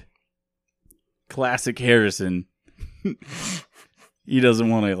 and classic Harrison. He doesn't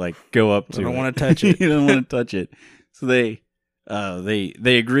want to go up to. I don't want to touch it. He doesn't want to touch it. So they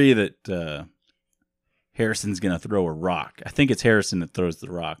agree that Harrison's gonna throw a rock. I think it's Harrison that throws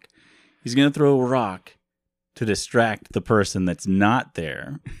the rock. He's gonna throw a rock to distract the person that's not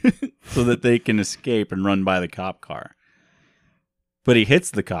there, so that they can escape and run by the cop car. But he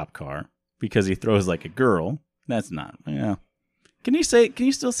hits the cop car because he throws like a girl. That's not. Yeah. Can you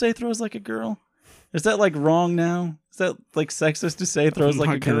still say throws like a girl? Is that wrong now? Is that sexist to say throws like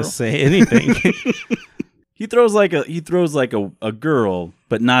a girl? I'm not gonna say anything. He throws like a girl,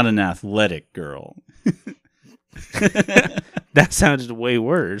 but not an athletic girl. That sounded way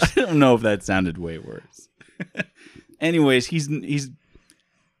worse. I don't know if that sounded way worse. Anyways, he's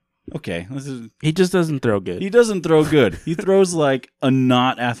okay. He just doesn't throw good. He doesn't throw good. He throws like a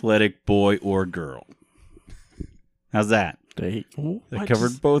not athletic boy or girl. How's that? That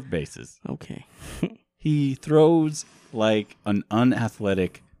covered both bases. Okay. He throws like an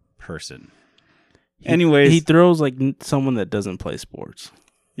unathletic person. Anyways, he throws like someone that doesn't play sports.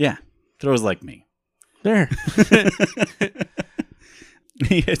 Yeah, throws like me. There.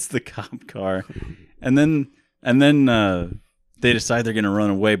 He hits the cop car, and then they decide they're going to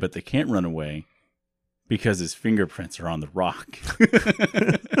run away, but they can't run away because his fingerprints are on the rock,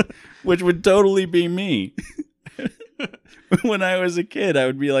 which would totally be me. When I was a kid, I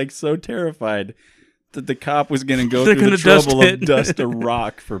would be so terrified that the cop was going to go through the trouble of dust a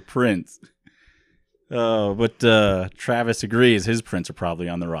rock for prints. Oh, but Travis agrees his prints are probably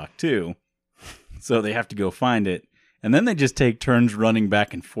on the rock too. So they have to go find it. And then they just take turns running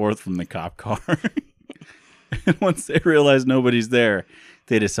back and forth from the cop car. And once they realize nobody's there,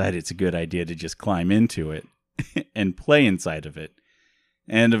 they decide it's a good idea to just climb into it and play inside of it.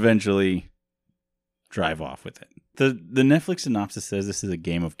 And eventually drive off with it. The Netflix synopsis says this is a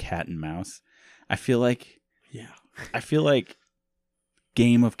game of cat and mouse. I feel like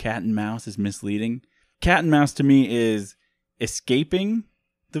game of cat and mouse is misleading. Cat and mouse to me is escaping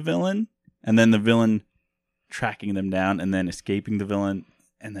the villain, and then the villain tracking them down, and then escaping the villain,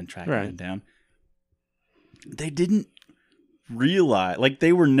 and then tracking them down. They didn't realize,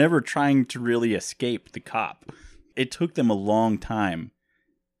 they were never trying to really escape the cop. It took them a long time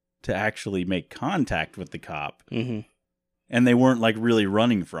to actually make contact with the cop, mm-hmm. and they weren't really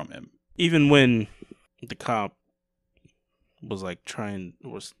running from him. Even when the cop was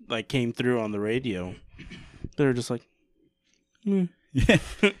came through on the radio, they were just like,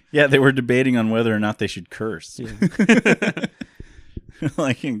 Yeah, they were debating on whether or not they should curse. Yeah.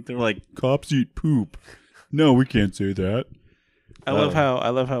 They're like, cops eat poop. No, we can't say that. I love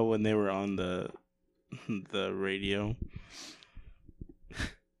how when they were on the radio,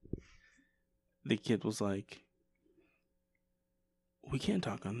 the kid was like, we can't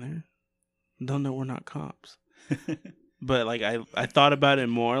talk on there. They'll know we're not cops. But I thought about it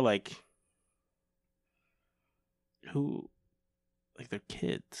more, who like they're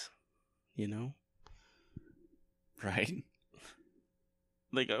kids, you know? Right.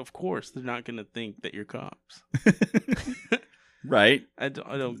 Like, of course, they're not going to think that you're cops. Right. I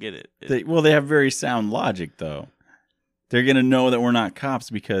don't get it. They have very sound logic, though. They're going to know that we're not cops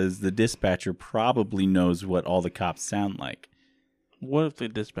because the dispatcher probably knows what all the cops sound like. What if the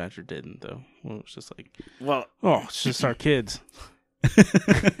dispatcher didn't, though? Well, it's just like, Well, it's just our kids.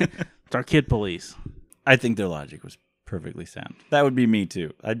 It's our kid police. I think their logic was perfectly sound. That would be me,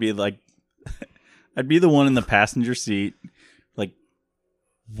 too. I'd be like, I'd be the one in the passenger seat. Like,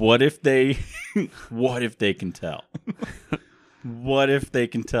 what if they can tell? What if they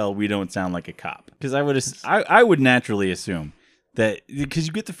can tell we don't sound like a cop? Because I would naturally assume that, because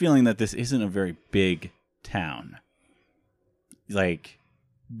you get the feeling that this isn't a very big town. Like,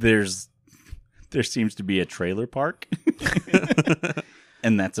 there seems to be a trailer park,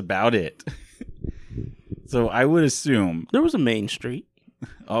 and that's about it. So I would assume there was a main street.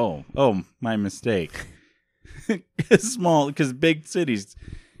 Oh, my mistake. Small, because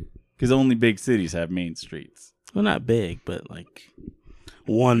only big cities have main streets. Well, not big, but like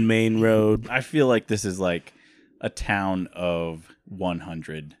one main road. I feel like this is like a town of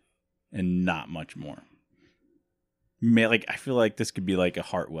 100 and not much more. Like, I feel like this could be like a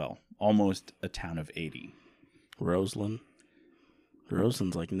Hartwell, almost a town of 80. Roseland.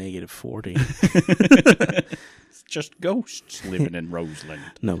 Roseland's like -40. It's just ghosts living in Roseland.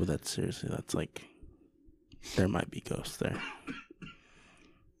 No, but that's like, there might be ghosts there.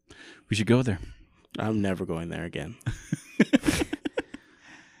 We should go there. I'm never going there again.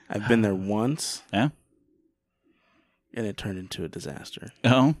 I've been there once. Yeah? And it turned into a disaster.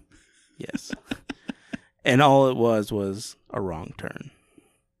 Oh? Yes. And all it was a wrong turn.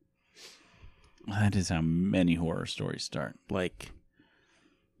 That is how many horror stories start. Like,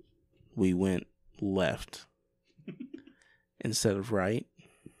 we went left instead of right.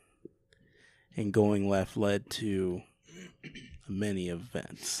 And going left led to many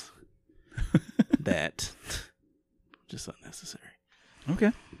events that just unnecessary.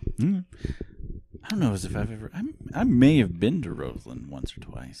 Okay. I don't know as if I've ever... I may have been to Roseland once or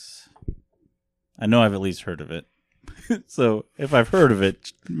twice. I know I've at least heard of it. So if I've heard of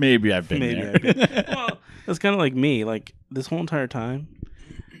it, maybe I've been there. I've been. Well, that's kind of like me. Like, this whole entire time,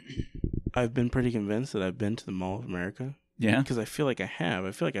 I've been pretty convinced that I've been to the Mall of America. Yeah? Because I feel like I have.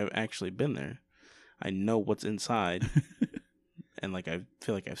 I feel like I've actually been there. I know what's inside. And, like, I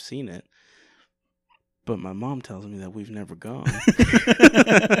feel like I've seen it. But my mom tells me that we've never gone.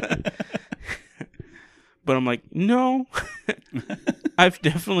 But I'm like, no. I've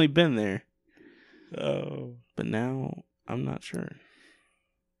definitely been there. Oh. But now, I'm not sure.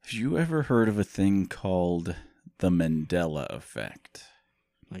 Have you ever heard of a thing called the Mandela effect?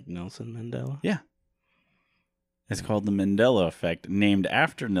 Like Nelson Mandela? Yeah. It's called the Mandela effect, named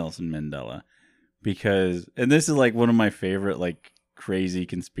after Nelson Mandela. Because, and this is like one of my favorite, like, crazy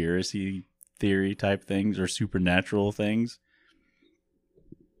conspiracy theory type things or supernatural things.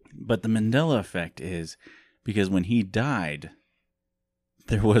 But the Mandela effect is because when he died,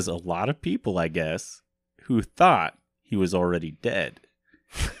 there was a lot of people, I guess, who thought he was already dead.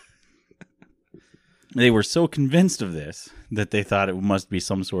 They were so convinced of this that they thought it must be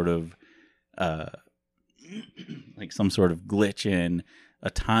some sort of like some sort of glitch in a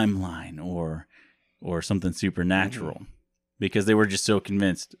timeline or something supernatural, because they were just so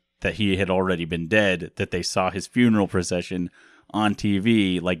convinced that he had already been dead that they saw his funeral procession on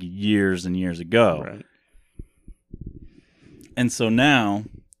TV like years and years ago. Right. And so now,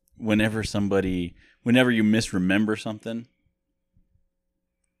 whenever you misremember something,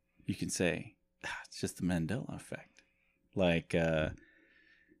 you can say, it's just the Mandela effect. Like,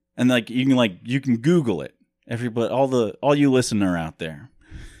 and like you can Google it. Everybody, all you listener out there,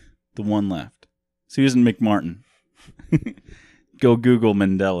 the one left, Susan McMartin. Go Google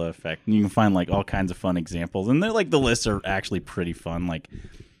Mandela effect, and you can find like all kinds of fun examples. And they're like, the lists are actually pretty fun. Like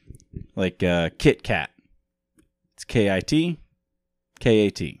Kit Kat. It's KIT,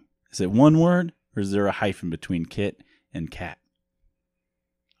 KAT. Is it one word, or is there a hyphen between kit and cat?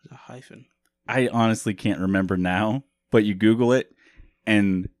 There's a hyphen. I honestly can't remember now, but you Google it,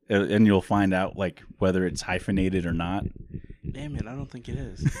 and you'll find out like whether it's hyphenated or not. Damn it, I don't think it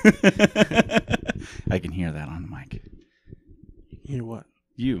is. I can hear that on the mic. Hear what?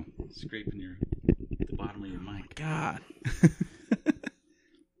 You scraping the bottom of your mic. God.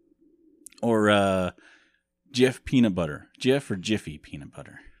 Or Jif peanut butter. Jif or Jiffy peanut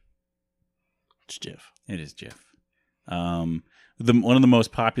butter? It's Jif. It is Jif. One of the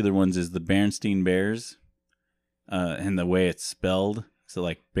most popular ones is the Berenstain Bears, and the way it's spelled. So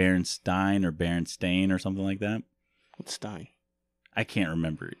like Berenstain or Berenstain or something like that. What's Stein? I can't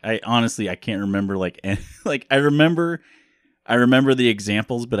remember. I can't remember like I remember the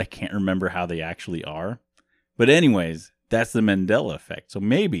examples, but I can't remember how they actually are. But anyways, that's the Mandela effect. So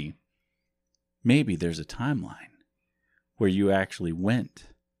maybe there's a timeline where you actually went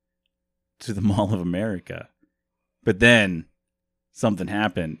to the Mall of America, but then something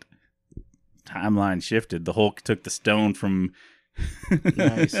happened. Timeline shifted. The Hulk took the stone from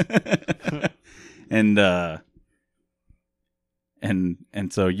Nice. and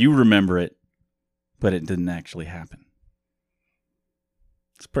so you remember it, but it didn't actually happen.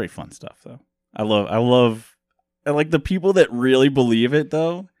 It's pretty fun stuff, though. I like the people that really believe it,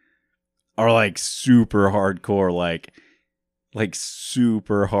 though, are like super hardcore, like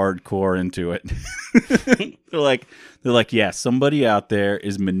super hardcore into it. they're like, yeah, somebody out there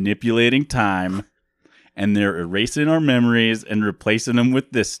is manipulating time, and they're erasing our memories and replacing them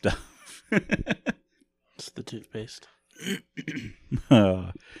with this stuff. It's the toothpaste.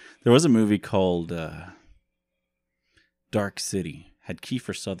 There was a movie called Dark City. Had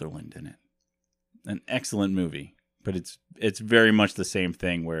Kiefer Sutherland in it. An excellent movie, but it's very much the same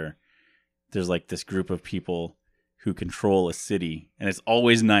thing where there's like this group of people who control a city, and it's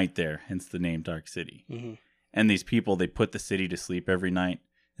always night there, hence the name Dark City. Mm-hmm. And these people, they put the city to sleep every night,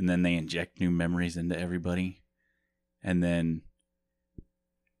 and then they inject new memories into everybody, and then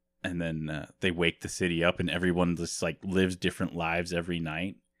they wake the city up, and everyone just like lives different lives every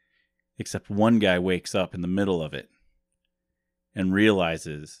night, except one guy wakes up in the middle of it and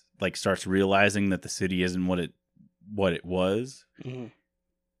starts realizing that the city isn't what it was. Mm-hmm.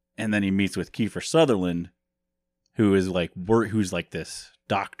 And then he meets with Kiefer Sutherland, who's like this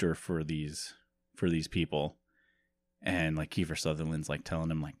doctor for these people. And like Kiefer Sutherland's like telling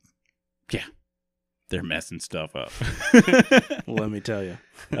him like, yeah, they're messing stuff up. Well, let me tell you.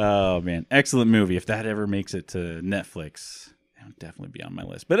 Oh man, excellent movie. If that ever makes it to Netflix, it'll definitely be on my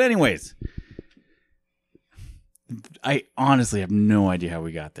list. But anyways, I honestly have no idea how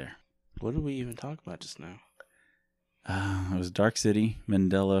we got there. What did we even talk about just now? It was Dark City,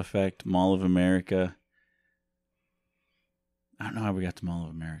 Mandela Effect, Mall of America. I don't know how we got to Mall of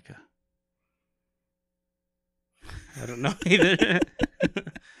America. I don't know either.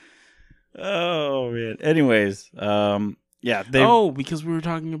 Oh man. Anyways, yeah. Because we were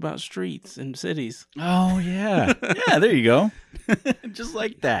talking about streets and cities. Oh yeah, yeah. There you go. Just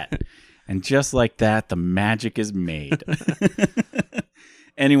like that, and just like that, the magic is made.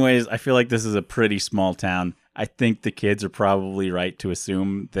 Anyways, I feel like this is a pretty small town. I think the kids are probably right to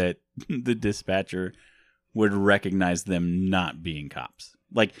assume that the dispatcher would recognize them not being cops.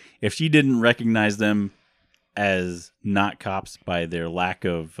 Like, if she didn't recognize them as not cops by their lack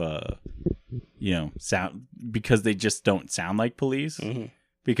of, sound, because they just don't sound like police, Mm-hmm.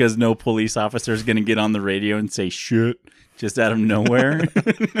 because no police officer is going to get on the radio and say shit just out of nowhere,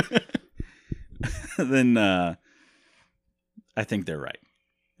 then I think they're right.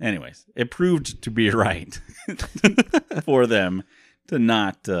 Anyways, it proved to be right for them to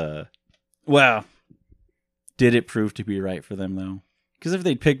not, did it prove to be right for them, though? Because if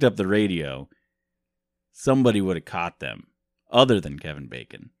they'd picked up the radio, somebody would have caught them, other than Kevin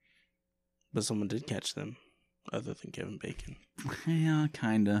Bacon. But someone did catch them, other than Kevin Bacon. Yeah,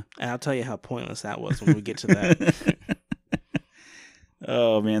 kinda. And I'll tell you how pointless that was when we get to that.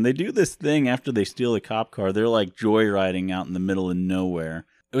 Oh, man. They do this thing after they steal a cop car. They're like joyriding out in the middle of nowhere.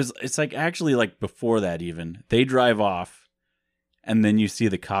 It's like actually like before that even. They drive off, and then you see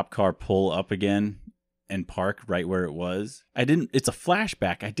the cop car pull up again and park right where it was. It's a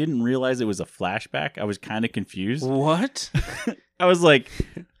flashback. I didn't realize it was a flashback. I was kind of confused. What? I was like,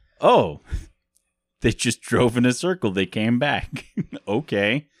 oh, they just drove in a circle. They came back.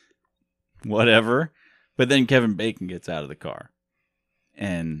 Okay, whatever. But then Kevin Bacon gets out of the car.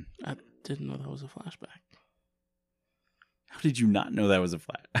 And I didn't know that was a flashback. How did you not know that was a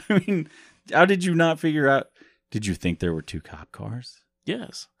flash? I mean, how did you not figure out? Did you think there were two cop cars?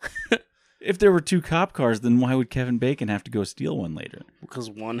 Yes. If there were two cop cars, then why would Kevin Bacon have to go steal one later? Because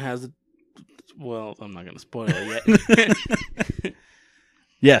one has well, I'm not going to spoil it yet.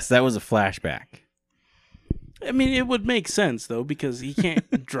 Yes, that was a flashback. I mean, it would make sense, though, because he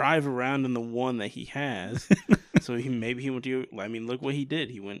can't drive around in the one that he has. So maybe he went to, look what he did.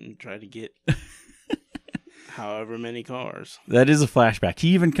 He went and tried to get however many cars. That is a flashback. He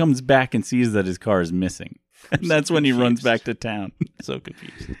even comes back and sees that his car is missing. And that's when he runs back to town. So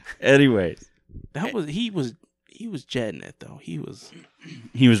confused. Anyways. He was jetting it, though. He was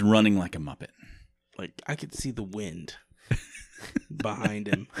running like a Muppet. Like, I could see the wind behind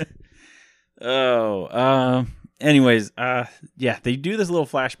him. Anyways, yeah, they do this little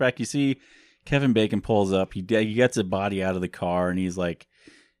flashback. You see Kevin Bacon pulls up. He gets a body out of the car, and he's like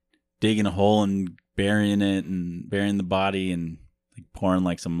digging a hole and burying the body and like pouring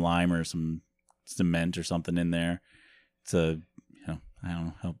like some lime or some cement or something in there to, I don't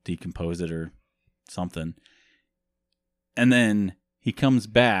know, help decompose it or something. And then he comes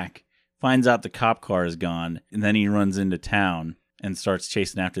back, finds out the cop car is gone, and then he runs into town and starts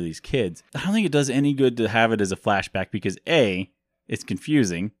chasing after these kids. I don't think it does any good to have it as a flashback because A, it's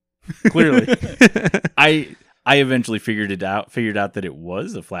confusing. Clearly. I eventually figured out that it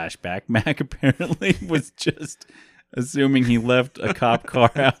was a flashback. Mac apparently was just assuming he left a cop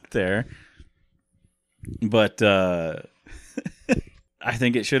car out there. But I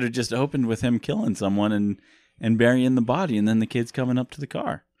think it should have just opened with him killing someone and burying the body and then the kids coming up to the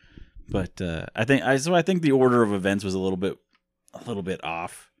car. But I think the order of events was a little bit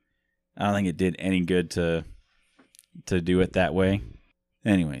off. I don't think it did any good to do it that way.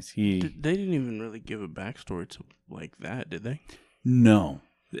 Anyways, they didn't even really give a backstory to like that, did they? No.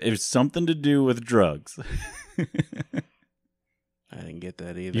 It was something to do with drugs. I didn't get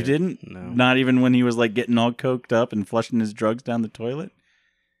that either. You didn't? No. Not even when he was like getting all coked up and flushing his drugs down the toilet?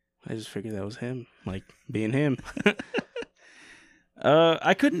 I just figured that was him, like being him.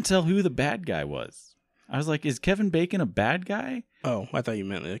 I couldn't tell who the bad guy was. I was like, is Kevin Bacon a bad guy? Oh, I thought you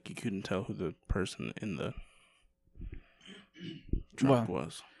meant like you couldn't tell who the person in the trunk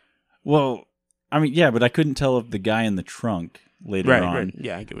was. Well, I mean, yeah, but I couldn't tell if the guy in the trunk later on. Right.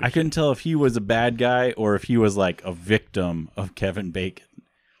 Yeah, I get what I couldn't tell if he was a bad guy or if he was like a victim of Kevin Bacon.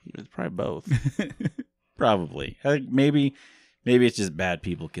 It's probably both. Probably. I think maybe it's just bad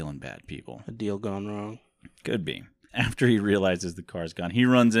people killing bad people. A deal gone wrong. Could be. After he realizes the car's gone, he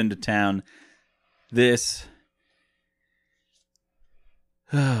runs into town.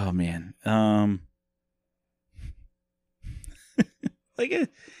 Oh man.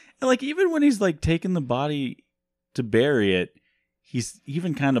 Like even when he's like taking the body to bury it, he's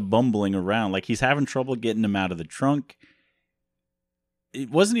even kind of bumbling around. Like he's having trouble getting him out of the trunk.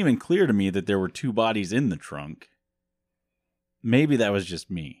 It wasn't even clear to me that there were two bodies in the trunk. Maybe that was just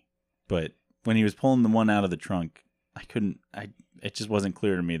me. But when he was pulling the one out of the trunk, it just wasn't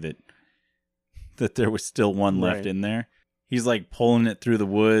clear to me that there was still one left in there. He's like pulling it through the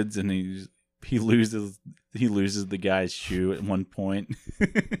woods and he loses the guy's shoe at one point.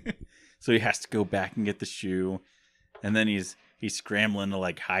 So he has to go back and get the shoe. And then he's scrambling to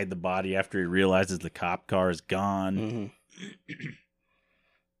like hide the body after he realizes the cop car is gone. Mm-hmm.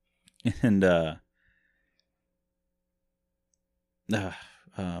 And man.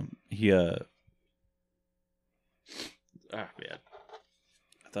 I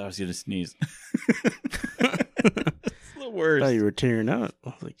thought I was gonna sneeze. It's the worst. I thought you were tearing up. I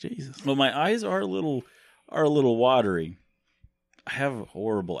was like, Jesus. Well, my eyes are a little watery. I have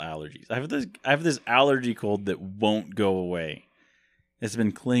horrible allergies. I have this allergy cold that won't go away. It's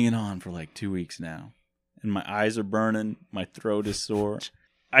been clinging on for like 2 weeks now. And my eyes are burning. My throat is sore.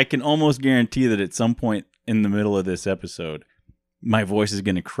 I can almost guarantee that at some point in the middle of this episode, my voice is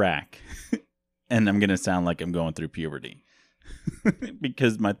going to crack. And I'm going to sound like I'm going through puberty.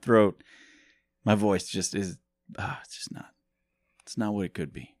 Because my voice just is, it's not what it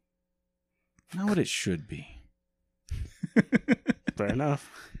could be. Not what it should be. Fair enough.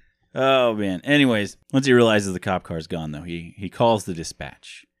 Oh, man. Anyways, once he realizes the cop car's gone, though, he calls the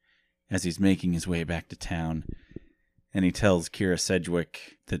dispatch as he's making his way back to town. And he tells Kira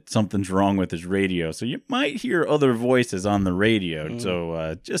Sedgwick that something's wrong with his radio. So you might hear other voices on the radio.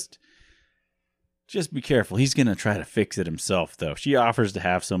 So just be careful. He's going to try to fix it himself, though. She offers to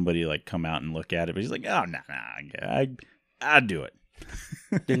have somebody like come out and look at it. But he's like, oh, no, I'll do it.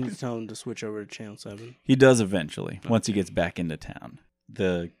 Didn't you tell him to switch over to Channel 7? He does eventually, once he gets back into town.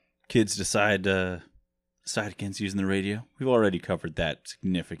 The kids decide against using the radio. We've already covered that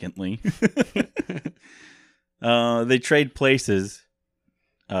significantly. They trade places.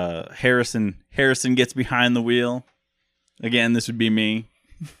 Harrison gets behind the wheel. Again, this would be me.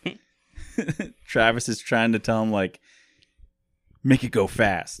 Travis is trying to tell him, like, make it go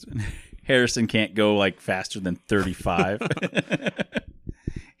fast. Harrison can't go, like, faster than 35.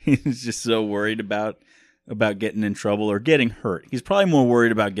 He's just so worried about getting in trouble or getting hurt. He's probably more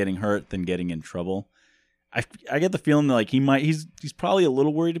worried about getting hurt than getting in trouble. I get the feeling that, like, he's probably a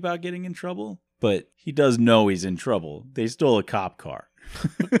little worried about getting in trouble, but he does know he's in trouble. They stole a cop car.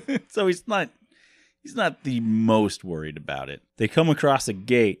 So he's not the most worried about it. They come across a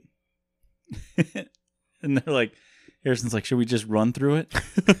gate and they're like, Harrison's like, should we just run through it?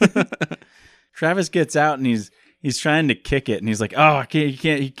 Travis gets out and he's trying to kick it and he's like, oh,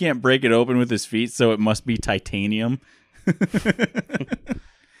 he can't break it open with his feet, so it must be titanium.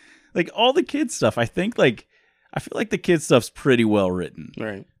 Like all the kid stuff, I feel like the kid stuff's pretty well written.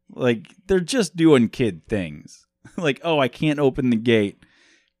 Right. Like they're just doing kid things. Like, oh, I can't open the gate.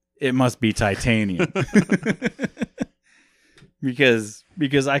 It must be titanium.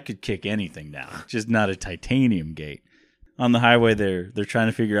 because I could kick anything down, just not a titanium gate. On the highway they're trying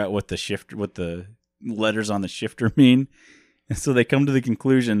to figure out what the letters on the shifter mean. And so they come to the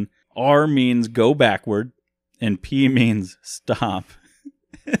conclusion R means go backward and P means stop.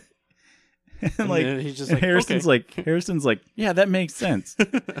 And like he's just like, Harrison's okay. Harrison's like, yeah, that makes sense.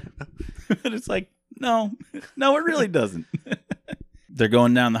 But it's like, no, it really doesn't. They're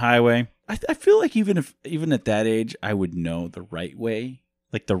going down the highway. I feel like even at that age, I would know the right way,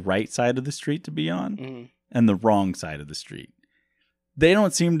 like the right side of the street to be on and the wrong side of the street. They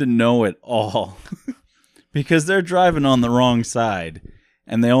don't seem to know it all because they're driving on the wrong side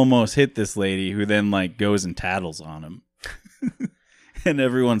and they almost hit this lady who then like goes and tattles on him. And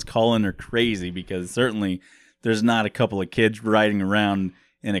everyone's calling her crazy because certainly there's not a couple of kids riding around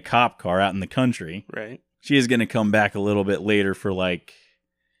in a cop car out in the country. Right. She is going to come back a little bit later for like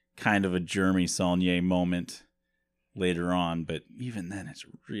kind of a Jeremy Saulnier moment later on, but even then it's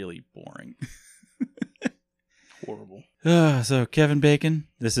really boring. Horrible. So Kevin Bacon,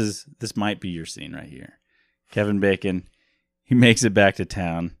 this might be your scene right here. Kevin Bacon, he makes it back to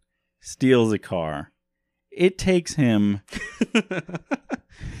town, steals a car. It takes him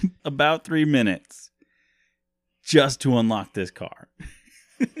about 3 minutes just to unlock this car.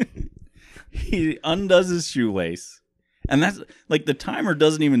 He undoes his shoelace. And that's like the timer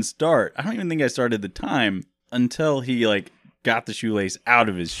doesn't even start. I don't even think I started the time until he like got the shoelace out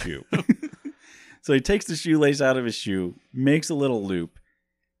of his shoe. So he takes the shoelace out of his shoe, makes a little loop,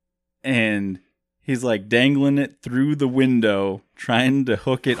 and he's like dangling it through the window, trying to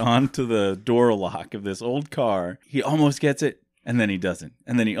hook it onto the door lock of this old car. He almost gets it, and then he doesn't.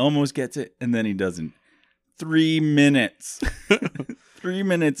 And then he almost gets it, and then he doesn't. 3 minutes. 3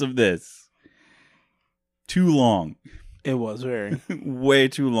 minutes of this. Too long. It was very. Way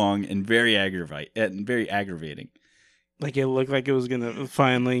too long and very aggravating. Like it looked like it was going to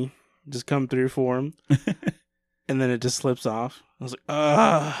finally just come through for him. And then it just slips off. I was like,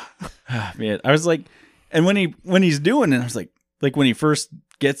 ah. Man, I was like, and when he's doing it, I was like when he first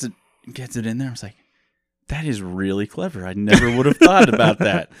gets it in there, I was like, that is really clever. I never would have thought about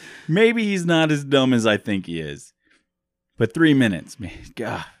that. Maybe he's not as dumb as I think he is. But 3 minutes, man,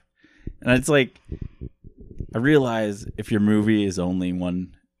 God. And it's like, I realize if your movie is only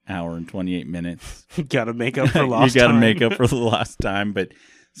 1 hour and 28 minutes, You gotta make up for lost you got to time. make up for the lost time. But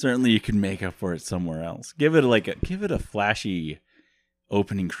certainly you can make up for it somewhere else. Give it a flashy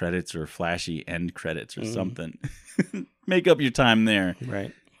opening credits or flashy end credits or something. Make up your time there.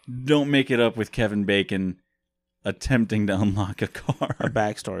 Right. Don't make it up with Kevin Bacon attempting to unlock a car. A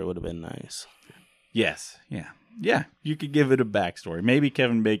backstory would have been nice. Yes. Yeah. Yeah. You could give it a backstory. Maybe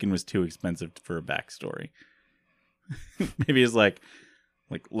Kevin Bacon was too expensive for a backstory. Maybe it's like,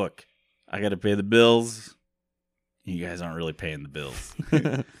 look, I got to pay the bills. You guys aren't really paying the bills.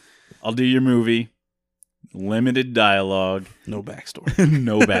 I'll do your movie. Limited dialogue. No backstory.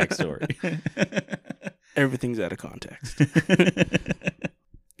 No backstory. Everything's out of context.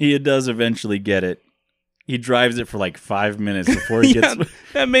 He does eventually get it. He drives it for like 5 minutes before he gets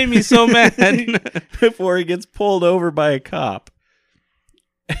That made me so mad. before he gets pulled over by a cop.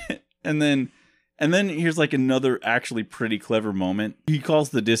 And then here's like another actually pretty clever moment. He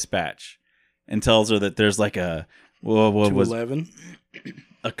calls the dispatch and tells her that there's like a what was 211?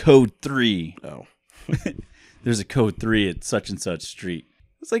 a code 3. Oh. There's a code 3 at such and such street.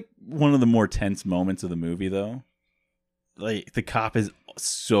 It's like one of the more tense moments of the movie, though. Like the cop is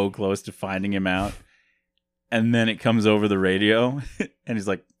so close to finding him out, and then it comes over the radio, and he's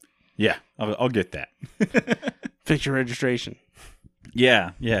like, "Yeah, I'll get that." Fix your registration.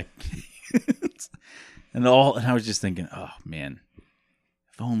 Yeah. And I was just thinking, oh man,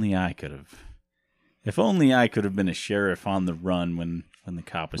 if only I could have been a sheriff on the run when the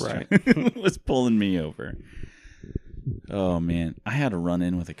cop was was pulling me over. Oh man, I had a run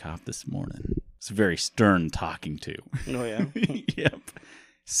in with a cop this morning. It's a very stern talking to. Oh yeah. Yep.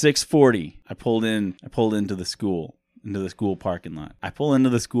 6:40. I pulled into the school parking lot. I pull into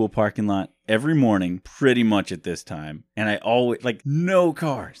the school parking lot every morning pretty much at this time, and I always no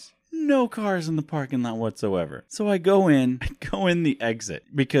cars in the parking lot whatsoever. So I go in the exit,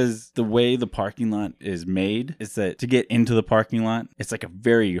 because the way the parking lot is made is that to get into the parking lot, it's like a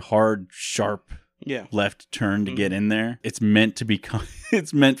very hard, sharp left turn to get in there. It's meant for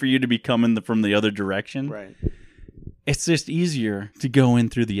you to be coming from the other direction. Right. It's just easier to go in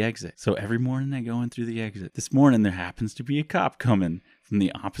through the exit. So every morning I go in through the exit. This morning there happens to be a cop coming from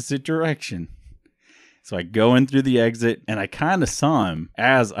the opposite direction. So I go in through the exit, and I kind of saw him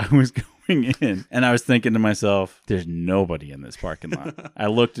as I was going in. And I was thinking to myself, there's nobody in this parking lot. I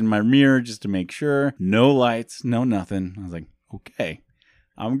looked in my mirror just to make sure. No lights, no nothing. I was like, okay,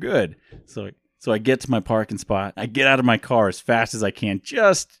 I'm good. So I get to my parking spot. I get out of my car as fast as I can,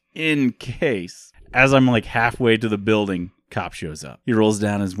 just in case. As I'm like halfway to the building, cop shows up. He rolls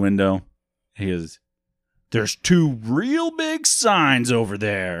down his window. He goes, there's 2 real big signs over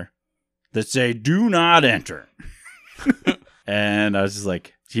there that say do not enter. And I was just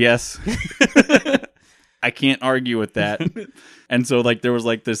like, yes. I can't argue with that. And so like there was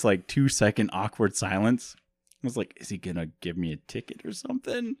like this like 2-second awkward silence. I was like, is he gonna give me a ticket or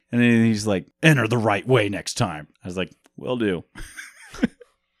something? And then he's like, enter the right way next time. I was like, will do.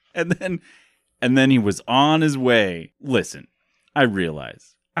 and then he was on his way. Listen, I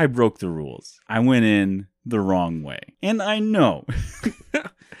realize I broke the rules. I went in the wrong way. And I know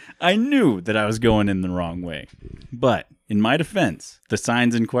I knew that I was going in the wrong way. But in my defense, the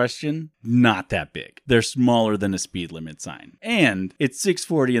signs in question, not that big. They're smaller than a speed limit sign. And it's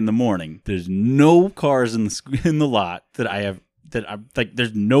 6:40 in the morning. There's no cars in the lot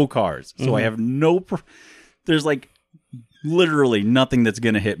there's no cars. So I have there's like literally nothing that's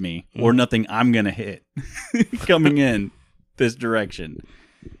going to hit me or nothing I'm going to hit coming in this direction.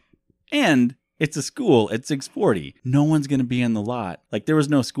 And it's a school at 6:40. No one's going to be in the lot. Like, there was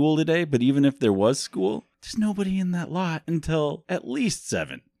no school today, but even if there was school, there's nobody in that lot until at least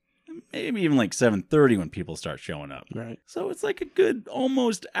 7. Maybe even like 7:30 when people start showing up. Right. So it's like a good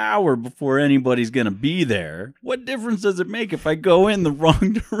almost hour before anybody's going to be there. What difference does it make if I go in the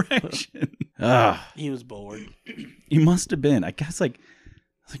wrong direction? He was bored. He must have been. I guess I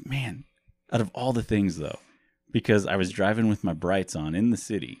was like, man, out of all the things though, because I was driving with my brights on in the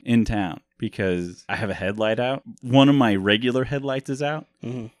city, in town, because I have a headlight out. One of my regular headlights is out,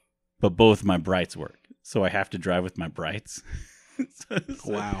 but both my brights work. So I have to drive with my brights.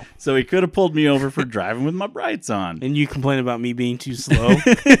 Wow. So he could have pulled me over for driving with my brights on. And you complain about me being too slow?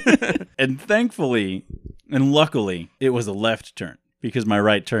 And thankfully, and luckily, it was a left turn because my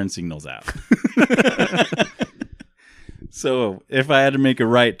right turn signal's out. So if I had to make a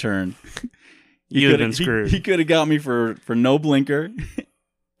right turn, You'd have been screwed. He could have got me for no blinker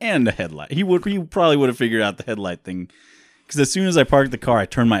and a headlight. He probably would have figured out the headlight thing. Because as soon as I parked the car, I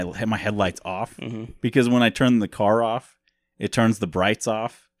turned my headlights off. Because when I turn the car off, it turns the brights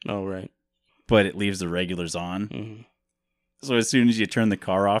off. Oh, right. But it leaves the regulars on. So as soon as you turn the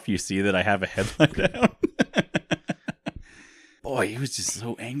car off, you see that I have a headlight out. Boy, he was just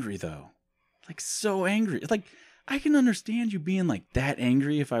so angry, though. Like, so angry. Like, I can understand you being, like, that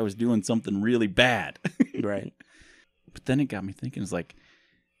angry if I was doing something really bad. Right. But then it got me thinking, it's like,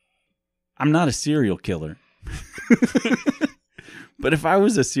 I'm not a serial killer. But if I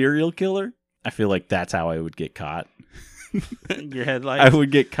was a serial killer, I feel like that's how I would get caught. Your headlights? I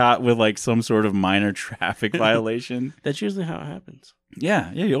would get caught with like some sort of minor traffic violation. That's usually how it happens.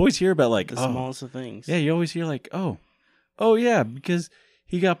 Yeah. You always hear about like the smallest of things. Yeah, you always hear like, oh yeah, because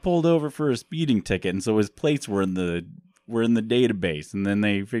he got pulled over for a speeding ticket, and so his plates were in the database, and then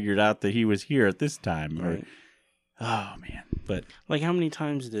they figured out that he was here at this time. Right. Oh man, but like, how many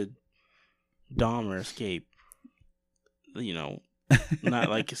times did Dahmer escape? You know, not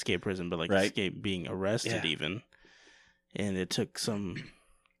like escape prison, but like escape being arrested even. And it took some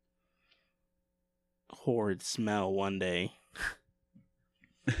horrid smell one day.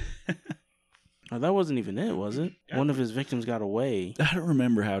 Oh, that wasn't even it, was it? One of his victims got away. I don't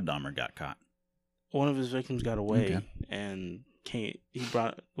remember how Dahmer got caught. One of his victims got away and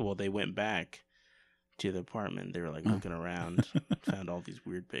they went back to the apartment. They were like looking around, found all these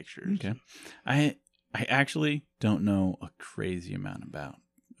weird pictures. Okay. I actually don't know a crazy amount about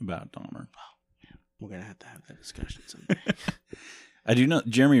Dahmer. We're going to have that discussion someday. I do know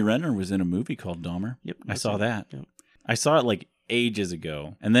Jeremy Renner was in a movie called Dahmer. Yep. I saw that. Yep. I saw it like ages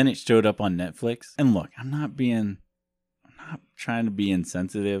ago, and then it showed up on Netflix. And look, I'm not trying to be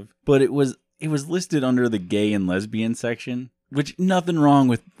insensitive, but it was listed under the gay and lesbian section, which nothing wrong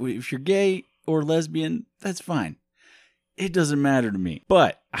with. If you're gay or lesbian, that's fine. It doesn't matter to me.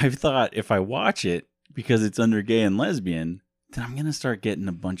 But I've thought if I watch it because it's under gay and lesbian, then I'm going to start getting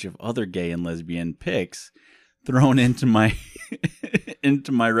a bunch of other gay and lesbian pics thrown into my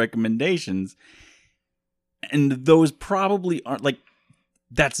recommendations. And those probably aren't like,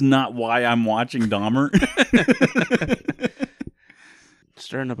 that's not why I'm watching Dahmer.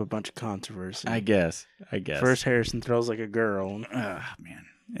 Stirring up a bunch of controversy. I guess. First Harrison throws like a girl. Man.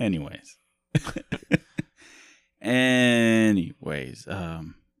 Anyways.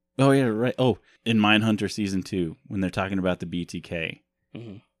 Oh, yeah, right. Oh, in Mindhunter Season 2, when they're talking about the BTK,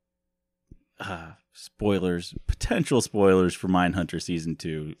 Spoilers, potential spoilers for Mindhunter Season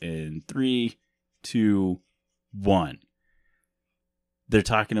 2 in 3, 2, 1. They're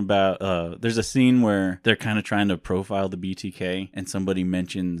talking about, there's a scene where they're kind of trying to profile the BTK and somebody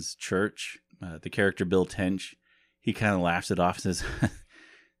mentions church. The character Bill Tench, he kind of laughs it off and says,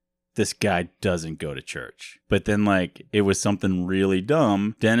 this guy doesn't go to church. But then, like, it was something really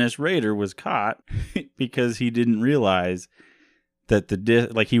dumb. Dennis Rader was caught because he didn't realize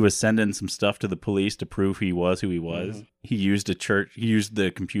that he was sending some stuff to the police to prove he was who he was. Mm-hmm. He used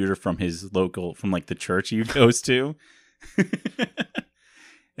the computer from the church he goes to.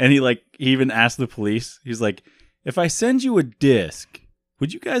 And he even asked the police, he's like, if I send you a disc,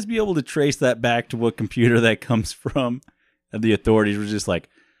 would you guys be able to trace that back to what computer that comes from? And the authorities were just like,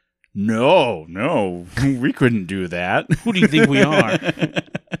 no, we couldn't do that. Who do you think we are?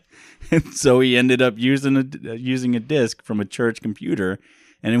 And so he ended up using a disc from a church computer,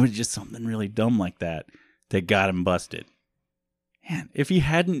 and it was just something really dumb like that got him busted. Man, if he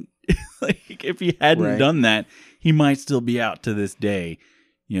hadn't Right. done that, he might still be out to this day,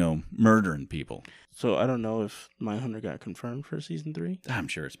 murdering people. So I don't know if Mindhunter got confirmed for season 3. I'm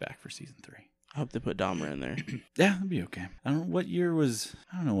sure it's back for season 3. I hope they put Dahmer in there. Yeah, that'd be okay. I don't know what year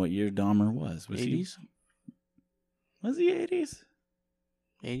Dahmer was. Was 80s? Was he 80s?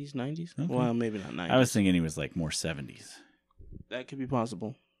 80s, 90s? Okay. Well, maybe not 90s. I was thinking he was more 70s. That could be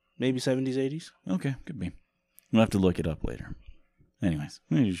possible. Maybe 70s, 80s? Okay, could be. We'll have to look it up later. Anyways,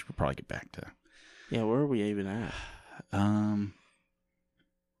 we should probably get back to... Yeah, where are we even at?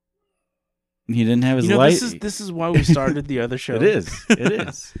 He didn't have his light. This is why we started the other show. It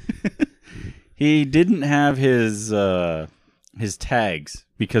is. He didn't have his tags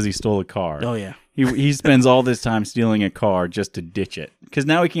because he stole a car. Oh, yeah. He spends all this time stealing a car just to ditch it. Because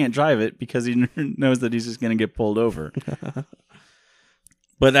now he can't drive it because he knows that he's just going to get pulled over.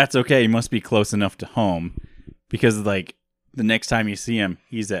 But that's okay. He must be close enough to home. Because, the next time you see him,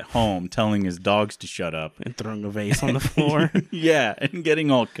 he's at home telling his dogs to shut up. And throwing a vase on the floor. Yeah, and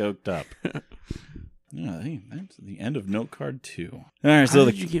getting all coked up. Yeah, that's the end of Note Card 2. All right, How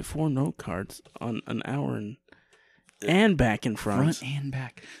did you get 4 note cards on an hour and back and front? Front and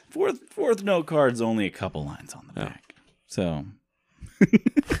back. Fourth note card's only a couple lines on the back. So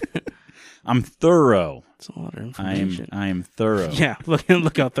I'm thorough. That's a lot of information. I am thorough. Yeah,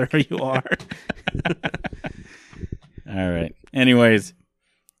 look how thorough you are. All right. Anyways,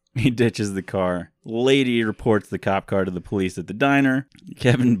 he ditches the car. Lady reports the cop car to the police at the diner.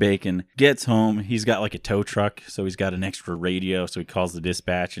 Kevin Bacon gets home. He's got a tow truck, so he's got an extra radio. So he calls the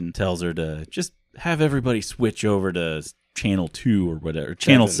dispatch and tells her to just have everybody switch over to channel 2 or whatever.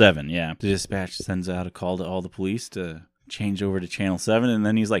 Channel 7, yeah. The dispatch sends out a call to all the police to change over to channel 7, and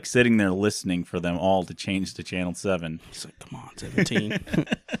then he's sitting there listening for them all to change to channel 7. He's like, come on, 17.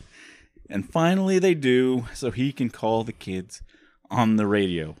 And finally they do, so he can call the kids on the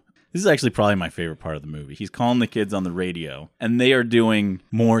radio. This is actually probably my favorite part of the movie. He's calling the kids on the radio, and they are doing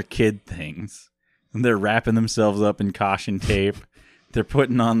more kid things. And they're wrapping themselves up in caution tape. They're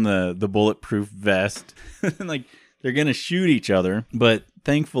putting on the bulletproof vest. They're going to shoot each other, but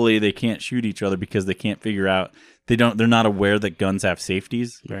thankfully they can't shoot each other because they can't figure out, they're not aware that guns have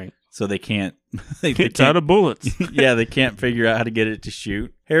safeties. Right. So they can't. It's out of bullets. Yeah, they can't figure out how to get it to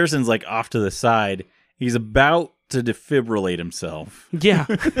shoot. Harrison's off to the side. He's about to defibrillate himself. Yeah.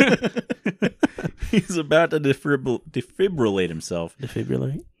 He's about to defibrillate himself.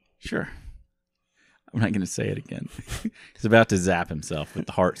 Defibrillate? Sure. I'm not going to say it again. He's about to zap himself with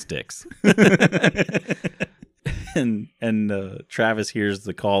the heart sticks. and Travis hears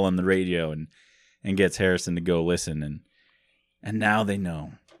the call on the radio and gets Harrison to go listen. And now they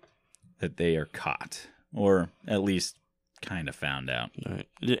know that they are caught, or at least kind of found out. Right.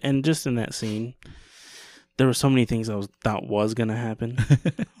 And just in that scene, there were so many things I thought was going to happen.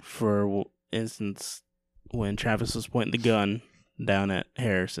 For instance, when Travis was pointing the gun down at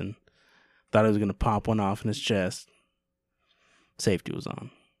Harrison, thought he was going to pop one off in his chest. Safety was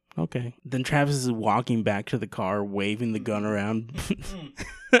on. Okay. Then Travis is walking back to the car, waving the gun around.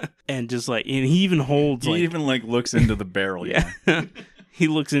 And just and he even holds He even looks into the barrel. Yeah. He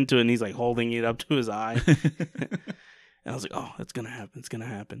looks into it and he's holding it up to his eye. And I was like, oh, it's going to happen. It's going to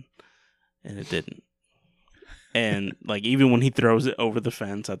happen. And it didn't. And even when he throws it over the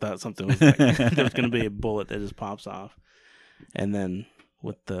fence, I thought something was there was going to be a bullet that just pops off. And then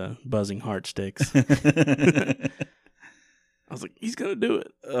with the buzzing heart sticks, I was like, he's going to do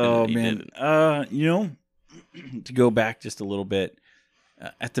it. Oh, man. To go back just a little bit,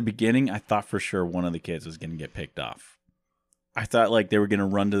 at the beginning, I thought for sure one of the kids was going to get picked off. I thought like they were gonna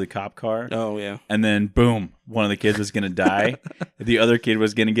run to the cop car, Oh yeah. and then boom, one of the kids was gonna die. The other kid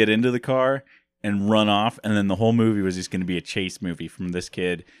was gonna get into the car and run off, and then the whole movie was just gonna be a chase movie from this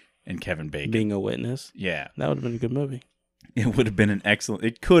kid and Kevin Bacon. Being a witness. Yeah, That would have been a good movie. it would have been an excellent.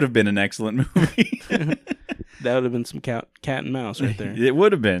 It could have been an excellent movie. That would have been some cat and mouse right there. It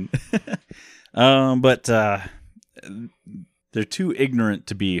would have been. But they're too ignorant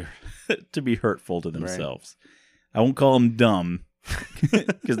to be hurtful to themselves. I won't call them dumb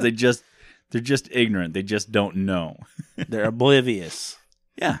because they're just ignorant. They just don't know. They're oblivious.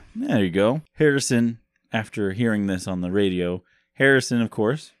 Yeah, there you go. Harrison, after hearing this on the radio, Harrison, of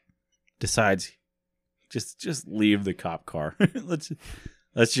course, decides just leave the cop car.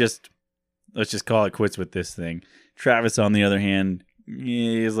 let's just call it quits with this thing. Travis, on the other hand,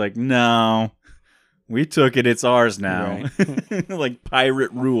 he's like, no, we took it. It's ours now. Right. Like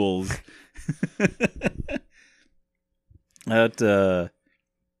pirate rules.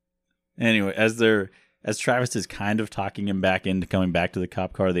 Anyway, as Travis is kind of talking him back into coming back to the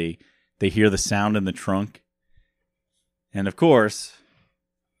cop car, they hear the sound in the trunk. And of course,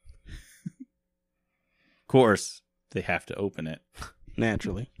 they have to open it.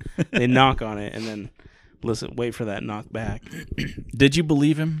 Naturally. They knock on it and then wait for that knock back. Did you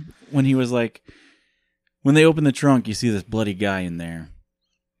believe him when he was like, when they open the trunk, you see this bloody guy in there,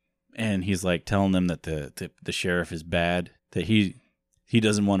 and he's like telling them that the sheriff is bad, that he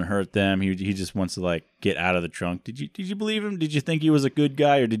doesn't want to hurt them. He just wants to like get out of the trunk. Did you believe him? Did you think he was a good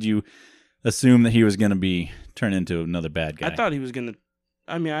guy, or did you assume that he was going to be turned into another bad guy? I thought he was going to.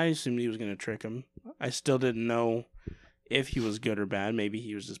 I mean, I assumed he was going to trick him. I still didn't know if he was good or bad. Maybe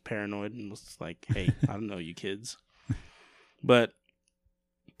he was just paranoid and was like, hey, I don't know you kids. But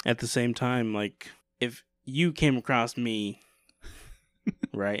at the same time, like, if you came across me,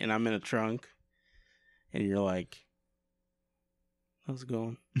 right, and I'm in a trunk, and you're like, how's it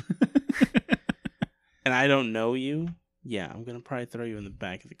going? And I don't know you, yeah, I'm going to probably throw you in the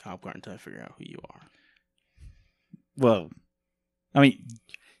back of the cop car until I figure out who you are. Well, I mean,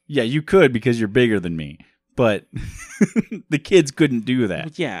 yeah, you could because you're bigger than me, but the kids couldn't do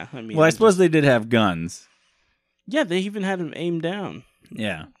that. Yeah, I mean... Well, I suppose they did have guns. Yeah, they even had him aimed down.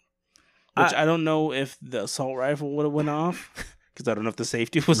 Yeah. Which I don't know if the assault rifle would have went off, because I don't know if the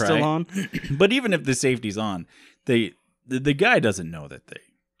safety was still on. But even if the safety's on, the guy doesn't know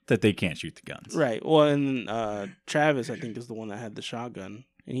that they can't shoot the guns. Right. Well, and Travis, I think, is the one that had the shotgun,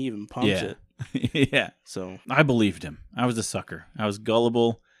 and he even pumps it. Yeah. So I believed him. I was a sucker. I was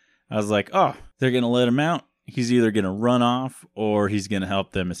gullible. I was like, oh, they're going to let him out. He's either going to run off or he's going to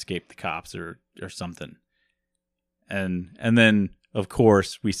help them escape the cops or something. And then, of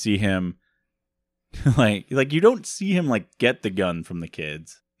course, we see him like you don't see him like get the gun from the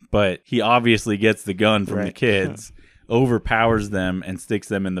kids, but he obviously gets the gun from the kids. Overpowers them and sticks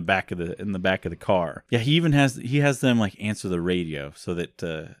them in the back of the car. Yeah, he has them like answer the radio so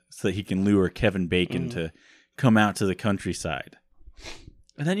that he can lure Kevin Bacon to come out to the countryside.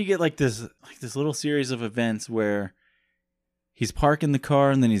 And then you get like this little series of events where he's parking the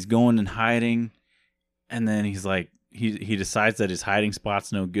car and then he's going and hiding, and then he's like he decides that his hiding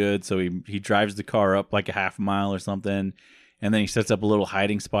spot's no good, so he drives the car up like a half mile or something, and then he sets up a little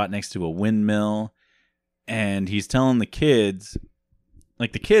hiding spot next to a windmill. And he's telling the kids,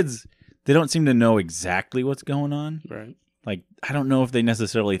 like the kids, they don't seem to know exactly what's going on. Right. Like, I don't know if they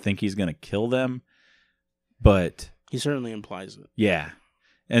necessarily think he's going to kill them, but he certainly implies it. Yeah.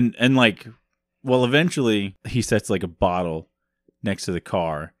 And like, well, eventually he sets like a bottle next to the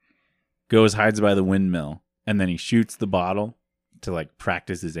car, goes, hides by the windmill, and then he shoots the bottle to like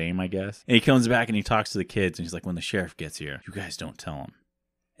practice his aim, I guess. And he comes back and he talks to the kids and he's like, when the sheriff gets here, you guys don't tell him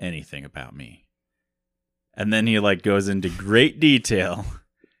anything about me. And then he like goes into great detail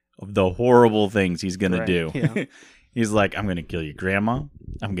of the horrible things he's going to do. Yeah. He's like, I'm going to kill your grandma.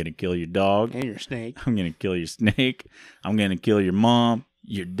 I'm going to kill your dog. And your snake. I'm going to kill your snake. I'm going to kill your mom,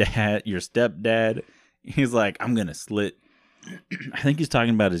 your dad, your stepdad. He's like, I'm going to slit. I think he's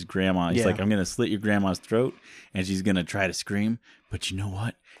talking about his grandma. He's like, I'm going to slit your grandma's throat and she's going to try to scream. But you know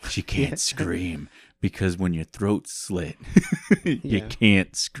what? She can't scream because when your throat's slit, you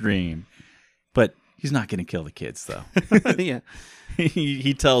can't scream. But he's not going to kill the kids, though. Yeah.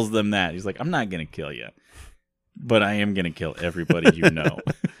 He tells them that. He's like, I'm not going to kill you, but I am going to kill everybody you know.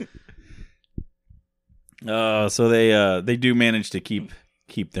 So they do manage to keep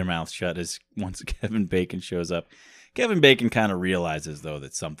their mouths shut as once Kevin Bacon shows up. Kevin Bacon kind of realizes, though,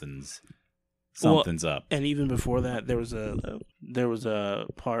 that something's up. And even before that, there was a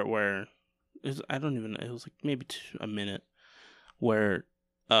part where I don't even know. It was like maybe a minute where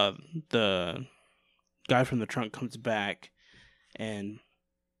the guy from the trunk comes back and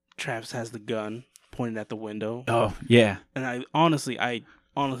Travis has the gun pointed at the window. Oh, yeah. And I honestly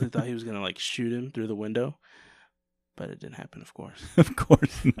thought he was gonna like shoot him through the window, but it didn't happen, of course, Of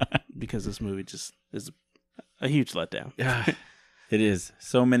course not. because this movie just is a huge letdown. Yeah, it is.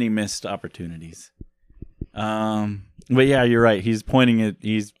 So many missed opportunities. But yeah, you're right. He's pointing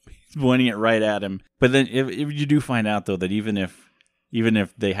it right at him. But then if you do find out though that even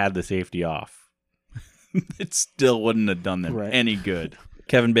if they had the safety off, it still wouldn't have done them any good.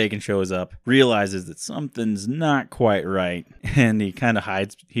 Kevin Bacon shows up, realizes that something's not quite right, and he kind of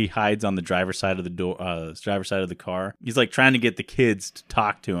hides. He hides on the driver's side of the car. He's like trying to get the kids to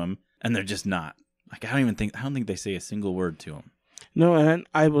talk to him, and they're just not. Like I don't think they say a single word to him. No, and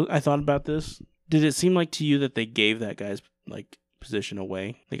I thought about this. Did it seem like to you that they gave that guy's like position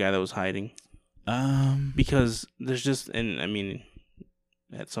away, the guy that was hiding? Because there's just, and I mean,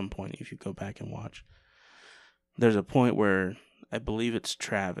 at some point, if you go back and watch, there's a point where I believe it's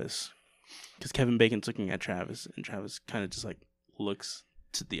Travis, because Kevin Bacon's looking at Travis, and Travis kind of just like looks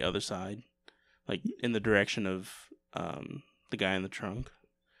to the other side, like in the direction of the guy in the trunk.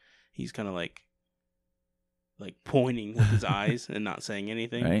 He's kind of like pointing with his eyes and not saying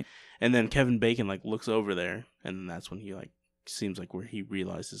anything. Right. And then Kevin Bacon like looks over there, and then that's when he like seems like where he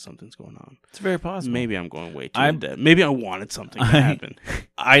realizes something's going on. It's very possible. Maybe I'm going way too in depth. Maybe I wanted something to happen.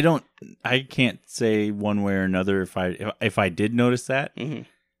 I can't say one way or another if I did notice that. Mm-hmm.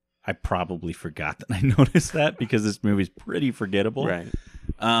 I probably forgot that I noticed that because this movie's pretty forgettable. Right.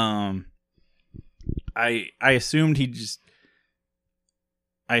 I assumed he just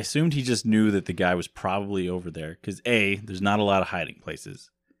knew that the guy was probably over there because there's not a lot of hiding places.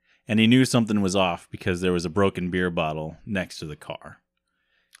 And he knew something was off because there was a broken beer bottle next to the car.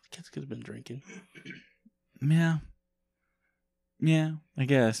 Kids could have been drinking. Yeah. Yeah, I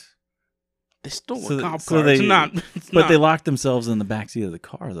guess. They stole a cop so car. They locked themselves in the backseat of the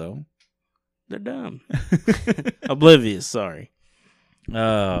car, though. They're dumb. Oblivious, sorry.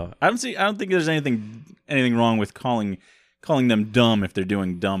 I don't think there's anything wrong with calling them dumb if they're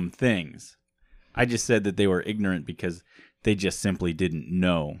doing dumb things. I just said that they were ignorant because they just simply didn't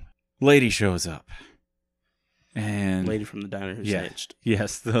know. Lady shows up. And lady from the diner who snitched.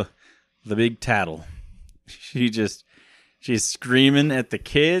 Yes, the big tattle. She's screaming at the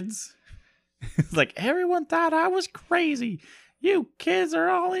kids. It's like, everyone thought I was crazy. You kids are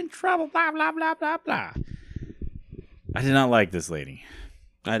all in trouble, blah, blah, blah, blah, blah. I did not like this lady.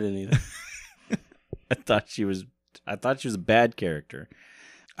 I didn't either. I thought she was a bad character.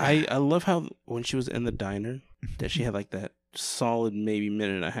 I love how when she was in the diner that she had like that solid maybe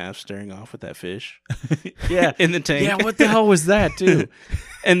minute and a half staring off with that fish. Yeah. In the tank. Yeah, what the hell was that too?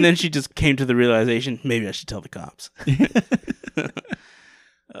 And then she just came to the realization, maybe I should tell the cops.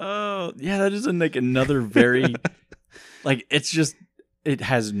 Oh, yeah, that isn't like another very like it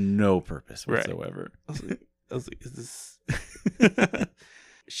has no purpose whatsoever. Right. I was like, is this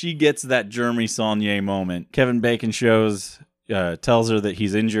She gets that Jeremy Saulnier moment. Kevin Bacon tells her that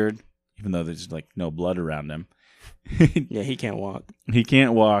he's injured, even though there's like no blood around him. Yeah, he can't walk. He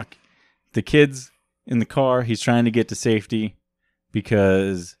can't walk. The kids in the car, he's trying to get to safety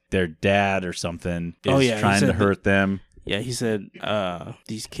because their dad or something is trying to hurt them. Yeah, he said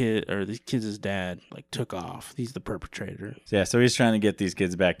these kids' dad like took off. He's the perpetrator. Yeah, so he's trying to get these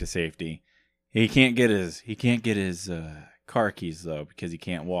kids back to safety. He can't get his car keys though because he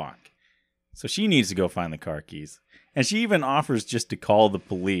can't walk. So she needs to go find the car keys. And she even offers just to call the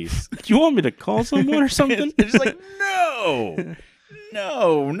police. You want me to call someone or something? She's like,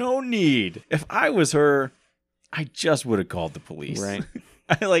 no need. If I was her, I just would have called the police. Right.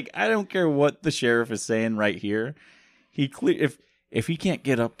 I don't care what the sheriff is saying right here. If he can't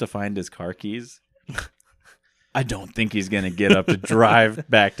get up to find his car keys, I don't think he's going to get up to drive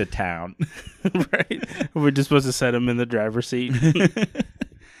back to town. Right. We're just supposed to set him in the driver's seat.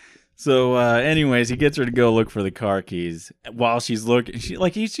 So, anyways, he gets her to go look for the car keys. While she's looking,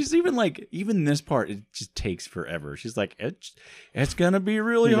 she's even this part, it just takes forever. She's like, it's gonna be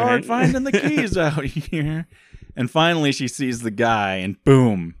really hard finding the keys out here. And finally, she sees the guy, and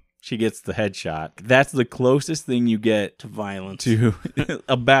boom, she gets the headshot. That's the closest thing you get to violence.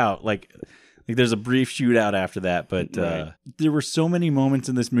 Like there's a brief shootout after that, but there were so many moments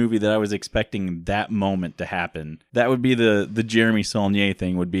in this movie that I was expecting that moment to happen. That would be the Jeremy Saulnier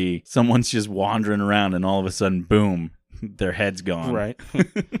thing, would be someone's just wandering around and all of a sudden, boom, their head's gone. Right.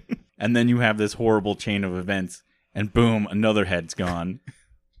 And then you have this horrible chain of events, and boom, another head's gone.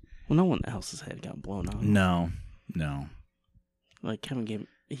 Well, no one else's head got blown off. No. Like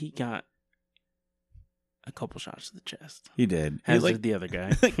he got a couple shots to the chest. He did. As did the other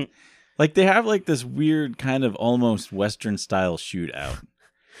guy. Like they have like this weird kind of almost Western style shootout.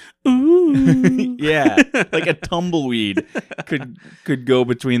 Ooh. Yeah, like a tumbleweed could go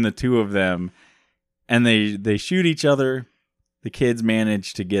between the two of them, and they shoot each other. The kids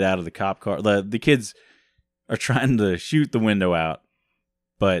manage to get out of the cop car. The kids are trying to shoot the window out,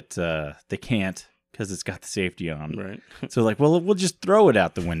 but they can't because it's got the safety on. Right. So like, well, we'll just throw it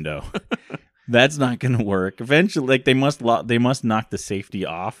out the window. That's not going to work. Eventually, like they must knock the safety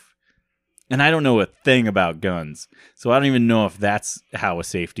off. And I don't know a thing about guns, so I don't even know if that's how a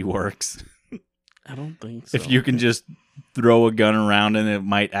safety works. I don't think so. If you can just throw a gun around and it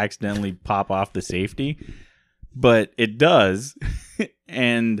might accidentally pop off the safety, but it does,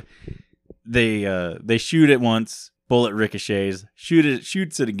 and they shoot it once, bullet ricochets,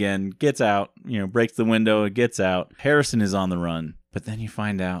 shoots it again, gets out, breaks the window, it gets out. Harrison is on the run, but then you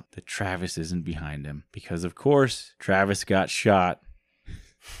find out that Travis isn't behind him because, of course, Travis got shot.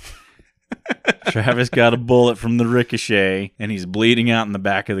 Travis got a bullet from the ricochet, and he's bleeding out in the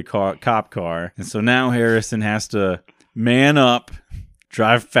back of the cop car. And so now Harrison has to man up,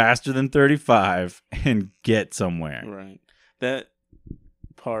 drive faster than 35, and get somewhere. Right. That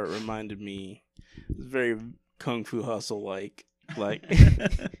part reminded me, it was very Kung Fu Hustle like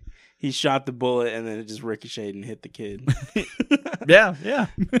he shot the bullet and then it just ricocheted and hit the kid. Yeah.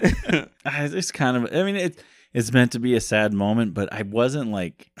 It's kind of, I mean, it's meant to be a sad moment, but I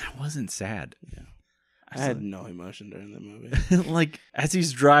wasn't sad. Yeah. I had no emotion during that movie. Like, as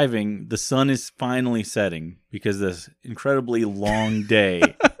he's driving, the sun is finally setting because this incredibly long day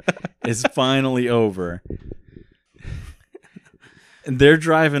is finally over. And they're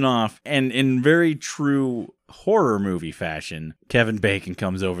driving off, and in very true horror movie fashion, Kevin Bacon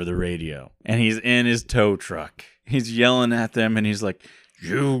comes over the radio, and he's in his tow truck. He's yelling at them, and he's like,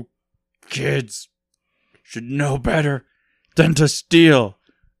 "You kids should know better than to steal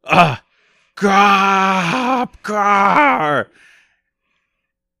a cop car."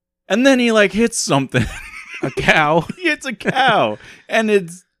 And then he like hits something. A cow. He hits a cow, and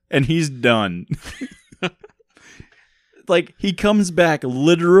he's done. Like, he comes back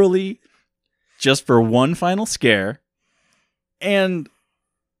literally just for one final scare and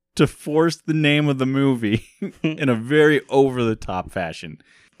to force the name of the movie in a very over-the-top fashion.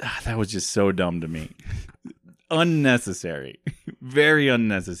 That was just so dumb to me. Unnecessary. Very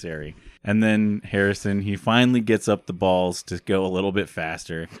unnecessary. And then Harrison, he finally gets up the balls to go a little bit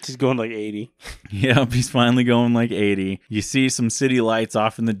faster. He's going like 80. Yep, he's finally going like 80. You see some city lights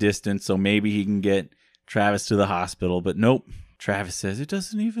off in the distance, so maybe he can get Travis to the hospital, but nope. Travis says it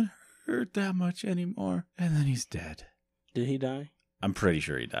doesn't even hurt that much anymore. And then he's dead. Did he die? I'm pretty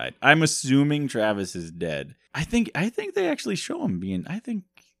sure he died. I'm assuming Travis is dead. I think they actually show him being, I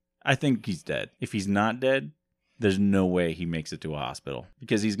think he's dead. If he's not dead, there's no way he makes it to a hospital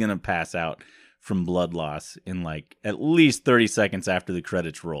because he's going to pass out from blood loss in like at least 30 seconds after the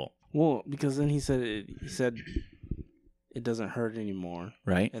credits roll. Well, because then he said it doesn't hurt anymore.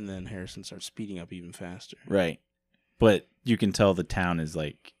 Right. And then Harrison starts speeding up even faster. Right. But you can tell the town is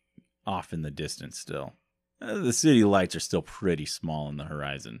like off in the distance still. The city lights are still pretty small on the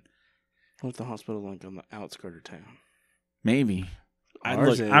horizon. What if the hospital like on the outskirts of town? Maybe.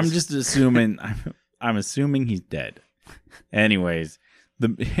 Ours is. I'm just assuming. I'm assuming he's dead. Anyways,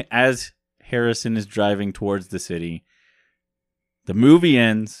 as Harrison is driving towards the city, the movie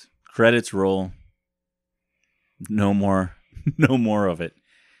ends. Credits roll. No more of it.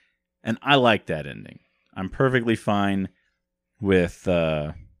 And I like that ending. I'm perfectly fine with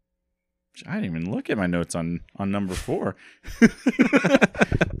I didn't even look at my notes on number 4.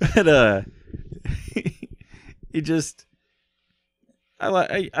 But it just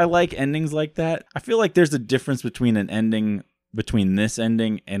I like endings like that. I feel like there's a difference between an ending between this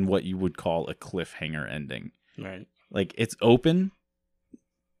ending and what you would call a cliffhanger ending. Right. Like it's open,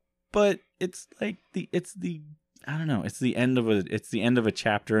 but it's like I don't know. It's the end of a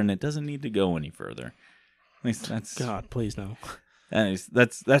chapter, and it doesn't need to go any further. At least that's God. Please no.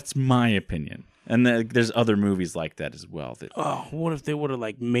 That's my opinion. And there's other movies like that as well. What if they would have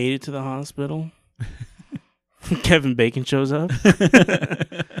like made it to the hospital? Kevin Bacon shows up.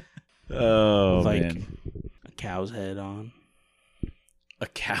 Oh, like man. A cow's head on. A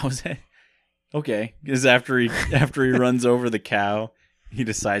cow's head? Okay, because after he runs over the cow, he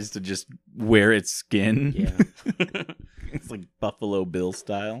decides to just wear its skin. Yeah. It's like Buffalo Bill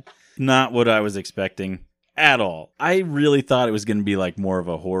style. Not what I was expecting at all. I really thought it was going to be like more of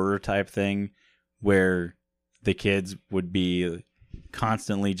a horror type thing where the kids would be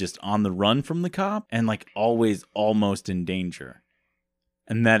constantly just on the run from the cop and like always almost in danger.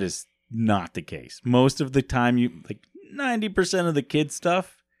 And that is not the case. Most of the time, 90% of the kid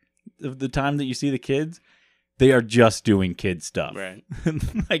stuff, of the time that you see the kids, they are just doing kid stuff. Right.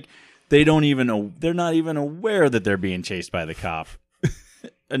 Like they're not even aware that they're being chased by the cop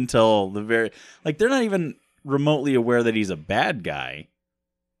until they're not even remotely aware that he's a bad guy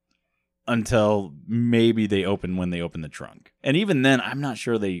until maybe when they open the trunk. And even then, I'm not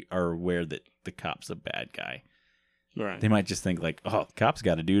sure they are aware that the cop's a bad guy. Right. They might just think like, oh, the cop's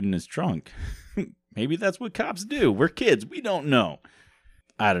got a dude in his trunk. Maybe that's what cops do. We're kids. We don't know.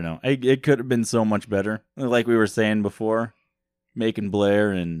 I don't know. It could have been so much better. Like we were saying before, Macon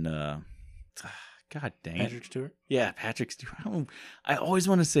Blair and God dang it. Patrick Stewart? Yeah, Patrick Stewart. I always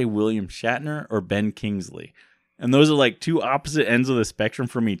want to say William Shatner or Ben Kingsley. And those are like two opposite ends of the spectrum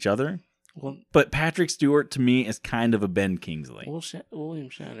from each other. Well, But Patrick Stewart to me is kind of a Ben Kingsley. William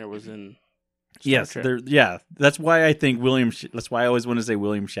Shatner was in Yes, Trek. that's why I think that's why I always want to say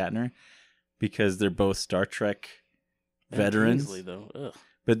William Shatner, because they're both Star Trek veterans. Kingsley, though. Ugh.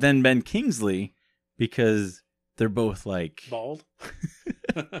 But then Ben Kingsley, because they're both like Bald?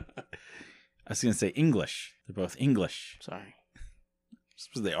 I was gonna say English. They're both English. Sorry. I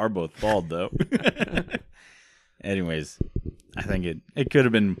suppose they are both bald though. Anyways, I think it could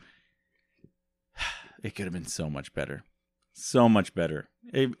have been so much better. So much better.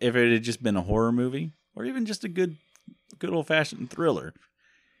 If it had just been a horror movie or even just a good old fashioned thriller,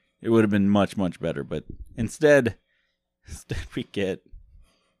 it would have been much, much better. But instead we get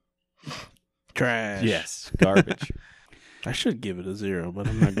Trash. yes, garbage. I should give it a 0, but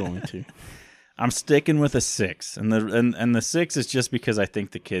I'm not going to. I'm sticking with a 6, and the 6 is just because I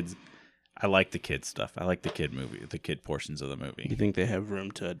think I like the kid stuff. I like the kid portions of the movie. You think they have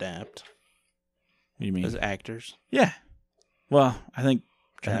room to adapt What do you mean? as actors? Yeah. Well, I think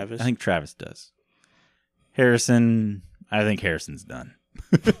Travis? I think Travis does. Harrison, I think Harrison's done.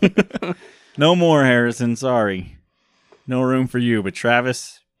 No more Harrison. Sorry, no room for you. But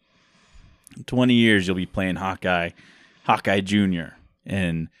Travis, in 20 years you'll be playing Hawkeye Jr.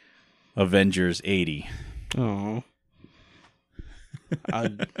 in Avengers 80. Oh,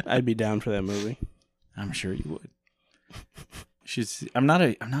 I'd be down for that movie. I'm sure you would. I'm not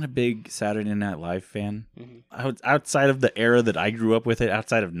a big Saturday Night Live fan. Mm-hmm. Outside of the era that I grew up with,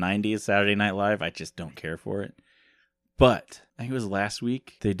 outside of 90s Saturday Night Live, I just don't care for it. But I think it was last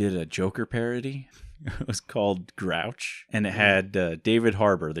week they did a Joker parody. It was called Grouch, and it had David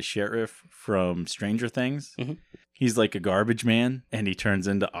Harbour, the sheriff from Stranger Things. Mm-hmm. He's like a garbage man, and he turns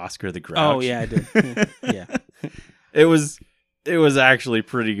into Oscar the Grouch. Oh yeah, I did. Yeah. It was actually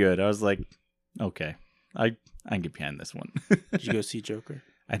pretty good. I was like, okay, I can get behind this one. Did you go see Joker?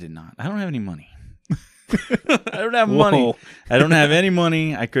 I did not. I don't have any money. I don't have money. I don't have any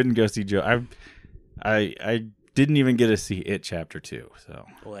money. I couldn't go see Joe. I didn't even get to see It Chapter 2. So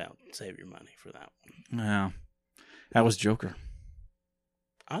Well, save your money for that one. yeah, that was Joker.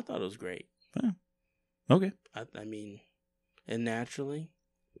 I thought it was great. Okay. I mean, and naturally,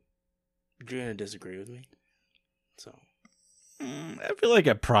 you're gonna disagree with me. So I feel like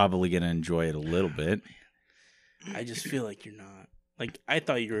I'm probably gonna enjoy it a little bit. I just feel like you're not. Like I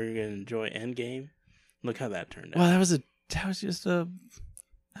thought you were gonna enjoy Endgame. Look how that turned out. Well, that was just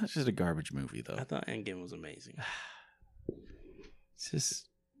a garbage movie though. I thought Endgame was amazing. It's just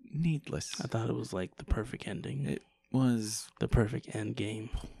needless. I thought it was like the perfect ending. It was The perfect end game.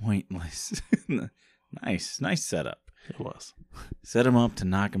 pointless. Nice setup. It was. Set him up to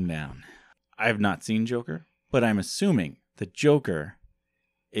knock him down. I have not seen Joker, but I'm assuming that Joker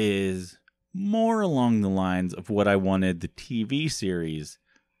is more along the lines of what I wanted the TV series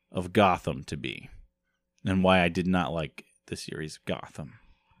of Gotham to be, and why I did not like the series Gotham.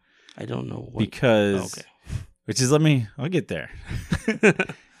 I don't know what. Because, Okay. which is, I'll get there.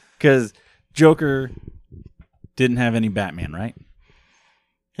 Because Joker didn't have any Batman, right?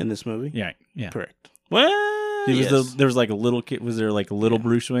 In this movie? Yeah. Correct. Well, yes. There was like a little kid. Was there like a little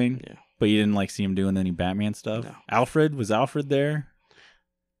Bruce Wayne? Yeah. But you didn't like see him doing any Batman stuff? No. Was Alfred there?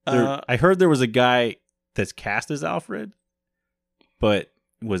 I heard there was a guy that's cast as Alfred, but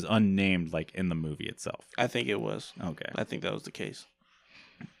was unnamed like in the movie itself. I think it was. Okay. I think that was the case.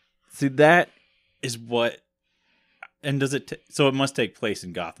 See, that is what... And does it... So it must take place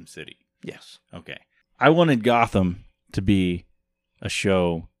in Gotham City. Yes. Okay. I wanted Gotham to be a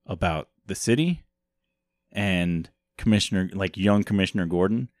show about the city and young Commissioner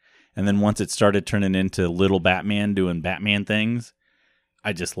Gordon. And then once it started turning into little Batman doing Batman things,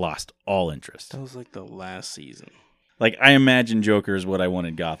 I just lost all interest. That was like the last season. Like, I imagine Joker is what I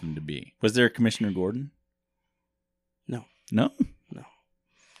wanted Gotham to be. Was there a Commissioner Gordon? No. No? No.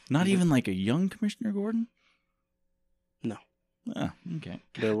 Not even like a young Commissioner Gordon? No. Oh, okay.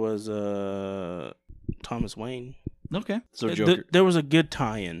 There was Thomas Wayne. Okay. So Th- Joker. there was a good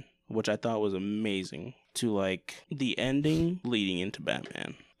tie-in which I thought was amazing, to like the ending leading into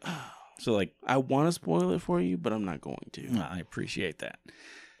Batman. So like, I want to spoil it for you, but I'm not going to. I appreciate that.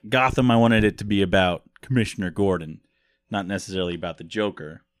 Gotham, I wanted it to be about Commissioner Gordon, not necessarily about the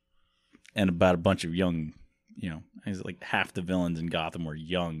Joker, and about a bunch of young, like half the villains in Gotham were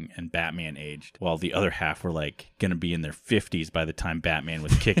young and Batman aged, while the other half were like going to be in their 50s by the time Batman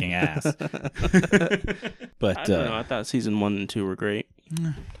was kicking ass. But I don't know. I thought season 1 and 2 were great.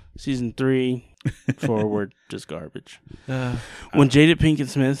 Season 3 forward, just garbage. When Jada Pinkett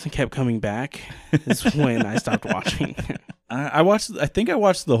Smith kept coming back, is when I stopped watching. I think I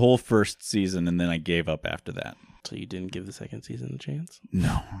watched the whole first season and then I gave up after that. So you didn't give the second season a chance?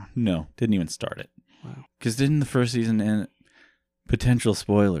 No, didn't even start it. Wow. Because didn't the first season end? Potential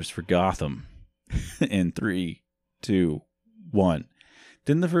spoilers for Gotham in 3, 2, 1.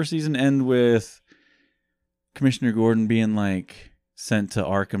 Didn't the first season end with Commissioner Gordon being like sent to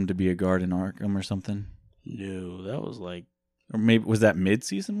Arkham to be a guard in Arkham or something? No, that was like... Or maybe, was that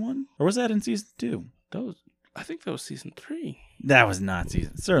mid-season 1? Or was that in season 2? I think that was season 3. That was not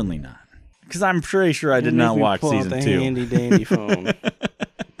season... Certainly not. Because I'm pretty sure I did not watch season 2. Handy dandy phone.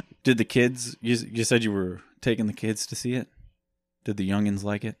 Did the kids... You said you were taking the kids to see it? Did the youngins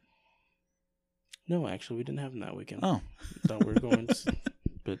like it? No, actually, we didn't have them that weekend. Oh. Thought we were going to...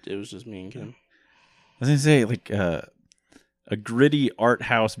 But it was just me and Kim. I was going to say, like, a gritty art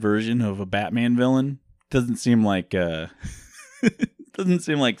house version of a Batman villain doesn't seem like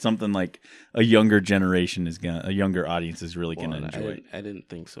something like a younger generation a younger audience is really gonna enjoy. I didn't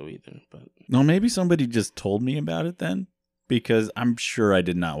think so either, but no, maybe somebody just told me about it then, because I'm sure I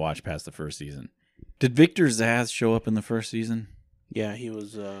did not watch past the first season. Did Victor Zsasz show up in the first season? Yeah, he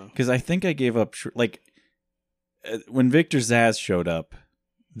was. Because I think I gave up. When Victor Zsasz showed up,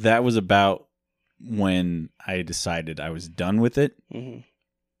 that was about when I decided I was done with it. Mm-hmm.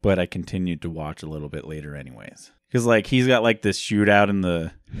 But I continued to watch a little bit later anyways. Because like he's got like this shootout in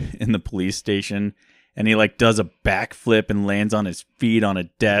the police station, and he like does a backflip and lands on his feet on a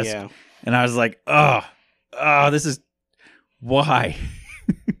desk. Yeah. And I was like, oh, this is why.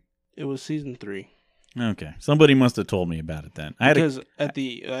 It was season 3. Okay. Somebody must have told me about it then. Because at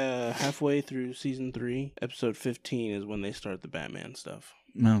the halfway through season 3, episode 15 is when they start the Batman stuff.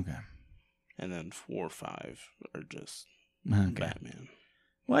 Okay. And then 4 or 5 are just Okay. Batman.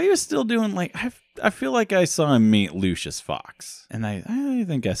 Well, he was still doing like I feel like I saw him meet Lucius Fox, and I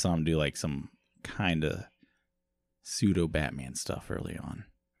think I saw him do like some kind of pseudo Batman stuff early on.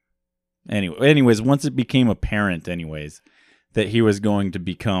 Anyways, once it became apparent, that he was going to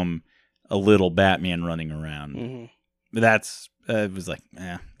become a little Batman running around, it was like,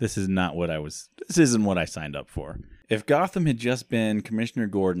 this isn't what I signed up for. If Gotham had just been Commissioner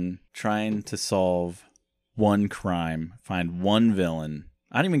Gordon trying to solve one crime, find one villain.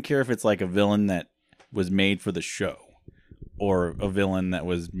 I don't even care if it's like a villain that was made for the show or a villain that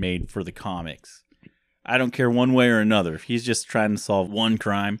was made for the comics. I don't care one way or another. If he's just trying to solve one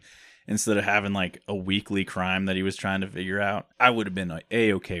crime instead of having like a weekly crime that he was trying to figure out, I would have been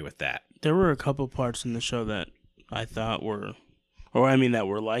A-okay with that. There were a couple parts in the show that I thought were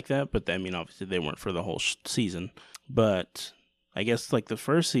like that, but obviously they weren't for the whole season. But I guess like the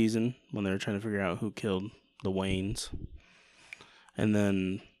first season when they were trying to figure out who killed the Waynes. And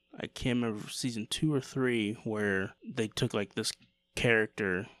then I can't remember season 2 or 3 where they took like this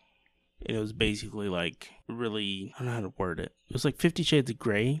character and it was basically like really, I don't know how to word it. It was like 50 Shades of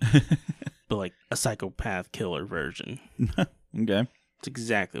Grey, but like a psychopath killer version. Okay. It's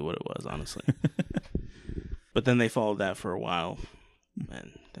exactly what it was, honestly. But then they followed that for a while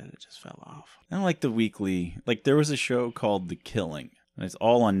and then it just fell off. I don't like the weekly, like there was a show called The Killing. And it's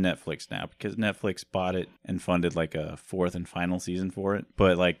all on Netflix now because Netflix bought it and funded like a 4th and final season for it.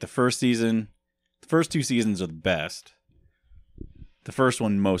 But like the first 2 seasons are the best. The first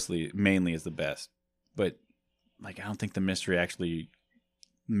one mainly is the best. But like I don't think the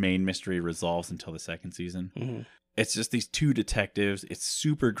main mystery resolves until the second season. Mm-hmm. It's just these 2 detectives. It's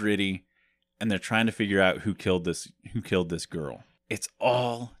super gritty, and they're trying to figure out who killed this girl. It's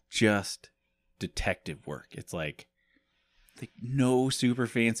all just detective work. It's like no super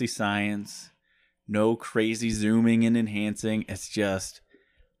fancy science, no crazy zooming and enhancing. It's just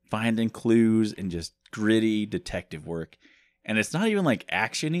finding clues and just gritty detective work. And it's not even like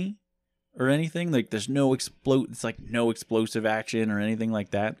actiony or anything. Like there's it's like no explosive action or anything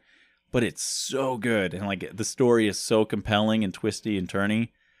like that. But it's so good, and like the story is so compelling and twisty and turny.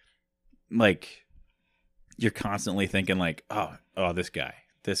 Like you're constantly thinking like, oh, this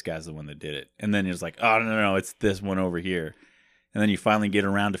guy's the one that did it. And then it's like, oh, no, it's this one over here. And then you finally get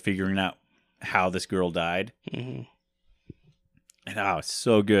around to figuring out how this girl died. Mm-hmm. And it's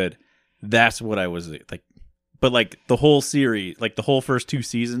so good. That's what I was like. But like the whole series, like the whole first 2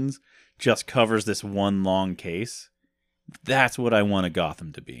 seasons just covers this one long case. That's what I wanted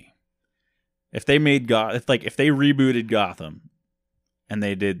Gotham to be. If they made if they rebooted Gotham and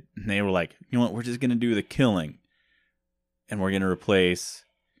they were like, you know what, we're just going to do the killing and we're going to replace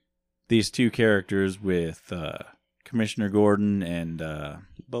these 2 characters with Commissioner Gordon and Harvey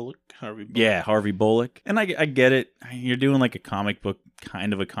Bullock. Yeah, Harvey Bullock. And I get it. You're doing like a comic book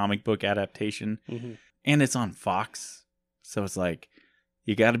adaptation. Mm-hmm. And it's on Fox. So it's like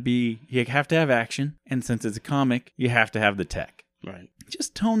you have to have action, and since it's a comic, you have to have the tech. Right.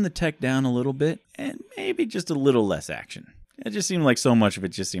 Just tone the tech down a little bit and maybe just a little less action. It just seemed like so much of it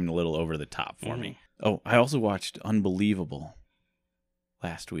just seemed a little over the top for me. Oh, I also watched Unbelievable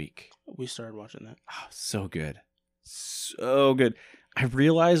last week. We started watching that. Oh, so good. So good. I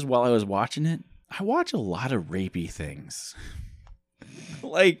realized while I was watching it, I watch a lot of rapey things.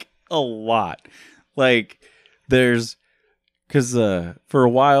 Like, a lot. Like, because for a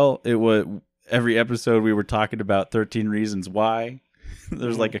while, it was every episode we were talking about 13 Reasons Why.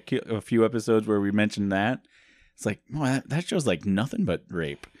 There's like a few episodes where we mentioned that. It's like, well, that show's like nothing but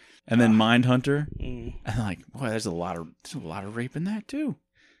rape. And then Mindhunter, and I'm like, boy, there's a lot of rape in that too.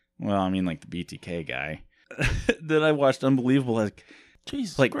 Well, I mean, like the BTK guy. Then I watched Unbelievable. Like,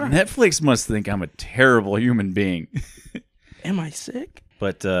 Jesus, like Christ. Netflix must think I'm a terrible human being. Am I sick?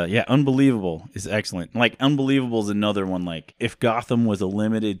 But yeah, Unbelievable is excellent. Like, Unbelievable is another one. Like, if Gotham was a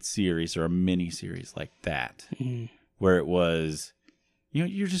limited series or a mini series like that, where it was,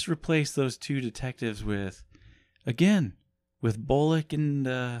 you just replace those 2 detectives with Bullock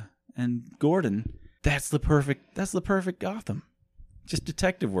and Gordon. That's the perfect Gotham. Just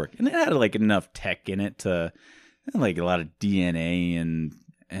detective work, and it had like enough tech in it to like a lot of DNA and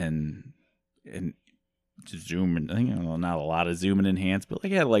zoom and not a lot of zoom and enhance, but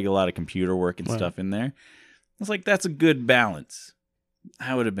like it had like a lot of computer work and stuff in there. It's like that's a good balance.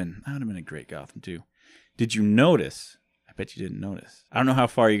 That would have been a great Gotham too. Did you notice? I bet you didn't notice. I don't know how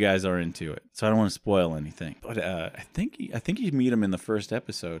far you guys are into it, so I don't want to spoil anything. But I think you meet them in the first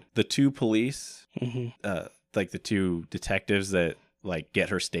episode. The 2 police, like the 2 detectives that like get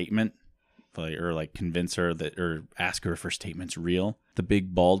her statement, or like convince her or ask her if her statement's real. The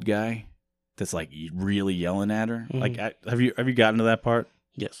big bald guy that's like really yelling at her. Like, have you gotten to that part?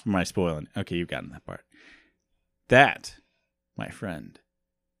 Yes. Am I spoiling? Okay, you've gotten to that part. That, my friend,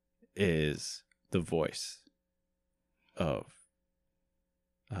 is the voice of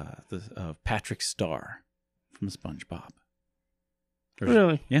Patrick Star from SpongeBob.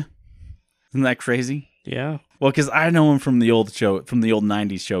 Really? Yeah. Isn't that crazy? Yeah. Well, because I know him from the old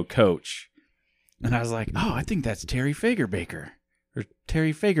 90s show Coach. And I was like, oh, I think that's Terry Fagerbaker. Or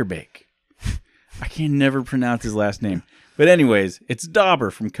Terry Fagerbake. I can never pronounce his last name. But anyways, it's Dauber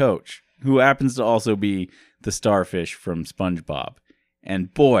from Coach, who happens to also be the starfish from SpongeBob.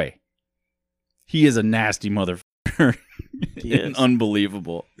 And boy, he is a nasty motherfucker. He is.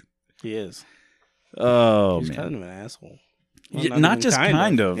 Unbelievable. He is. Oh, He's man. kind of an asshole. Well, Yeah, not just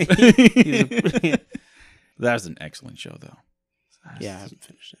kind of. He's That's an excellent show, though. yeah, I haven't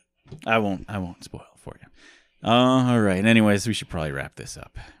finished it. I won't spoil it for you. All right. Anyways, we should probably wrap this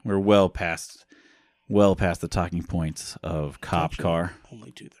up. We're well past the talking points of Cop Car.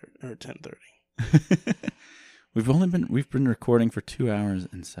 Only 2:30 or 10:30. We've been recording for 2 hours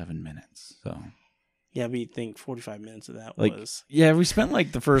and 7 minutes. So Yeah, but you think 45 minutes of that like was yeah, we spent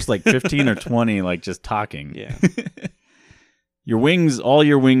like the first like 15 or 20 like just talking. yeah. All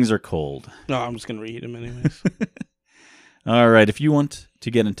your wings are cold. No, I'm just gonna reheat them anyways. All right. If you want to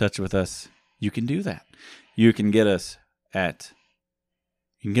get in touch with us, you can do that. You can get us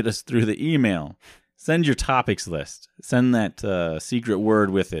through the email. Send your topics list. Send that secret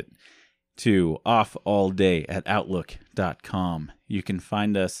word with it to offallday@outlook.com. You can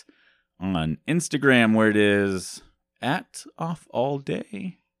find us on Instagram where it is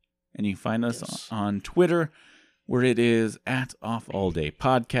 @offallday. And you can find us on Twitter where it is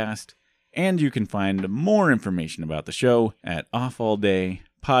 @offalldaypodcast. And you can find more information about the show at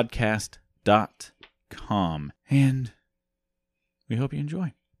offalldaypodcast.com. And we hope you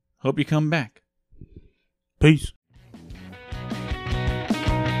enjoy. Hope you come back. Peace.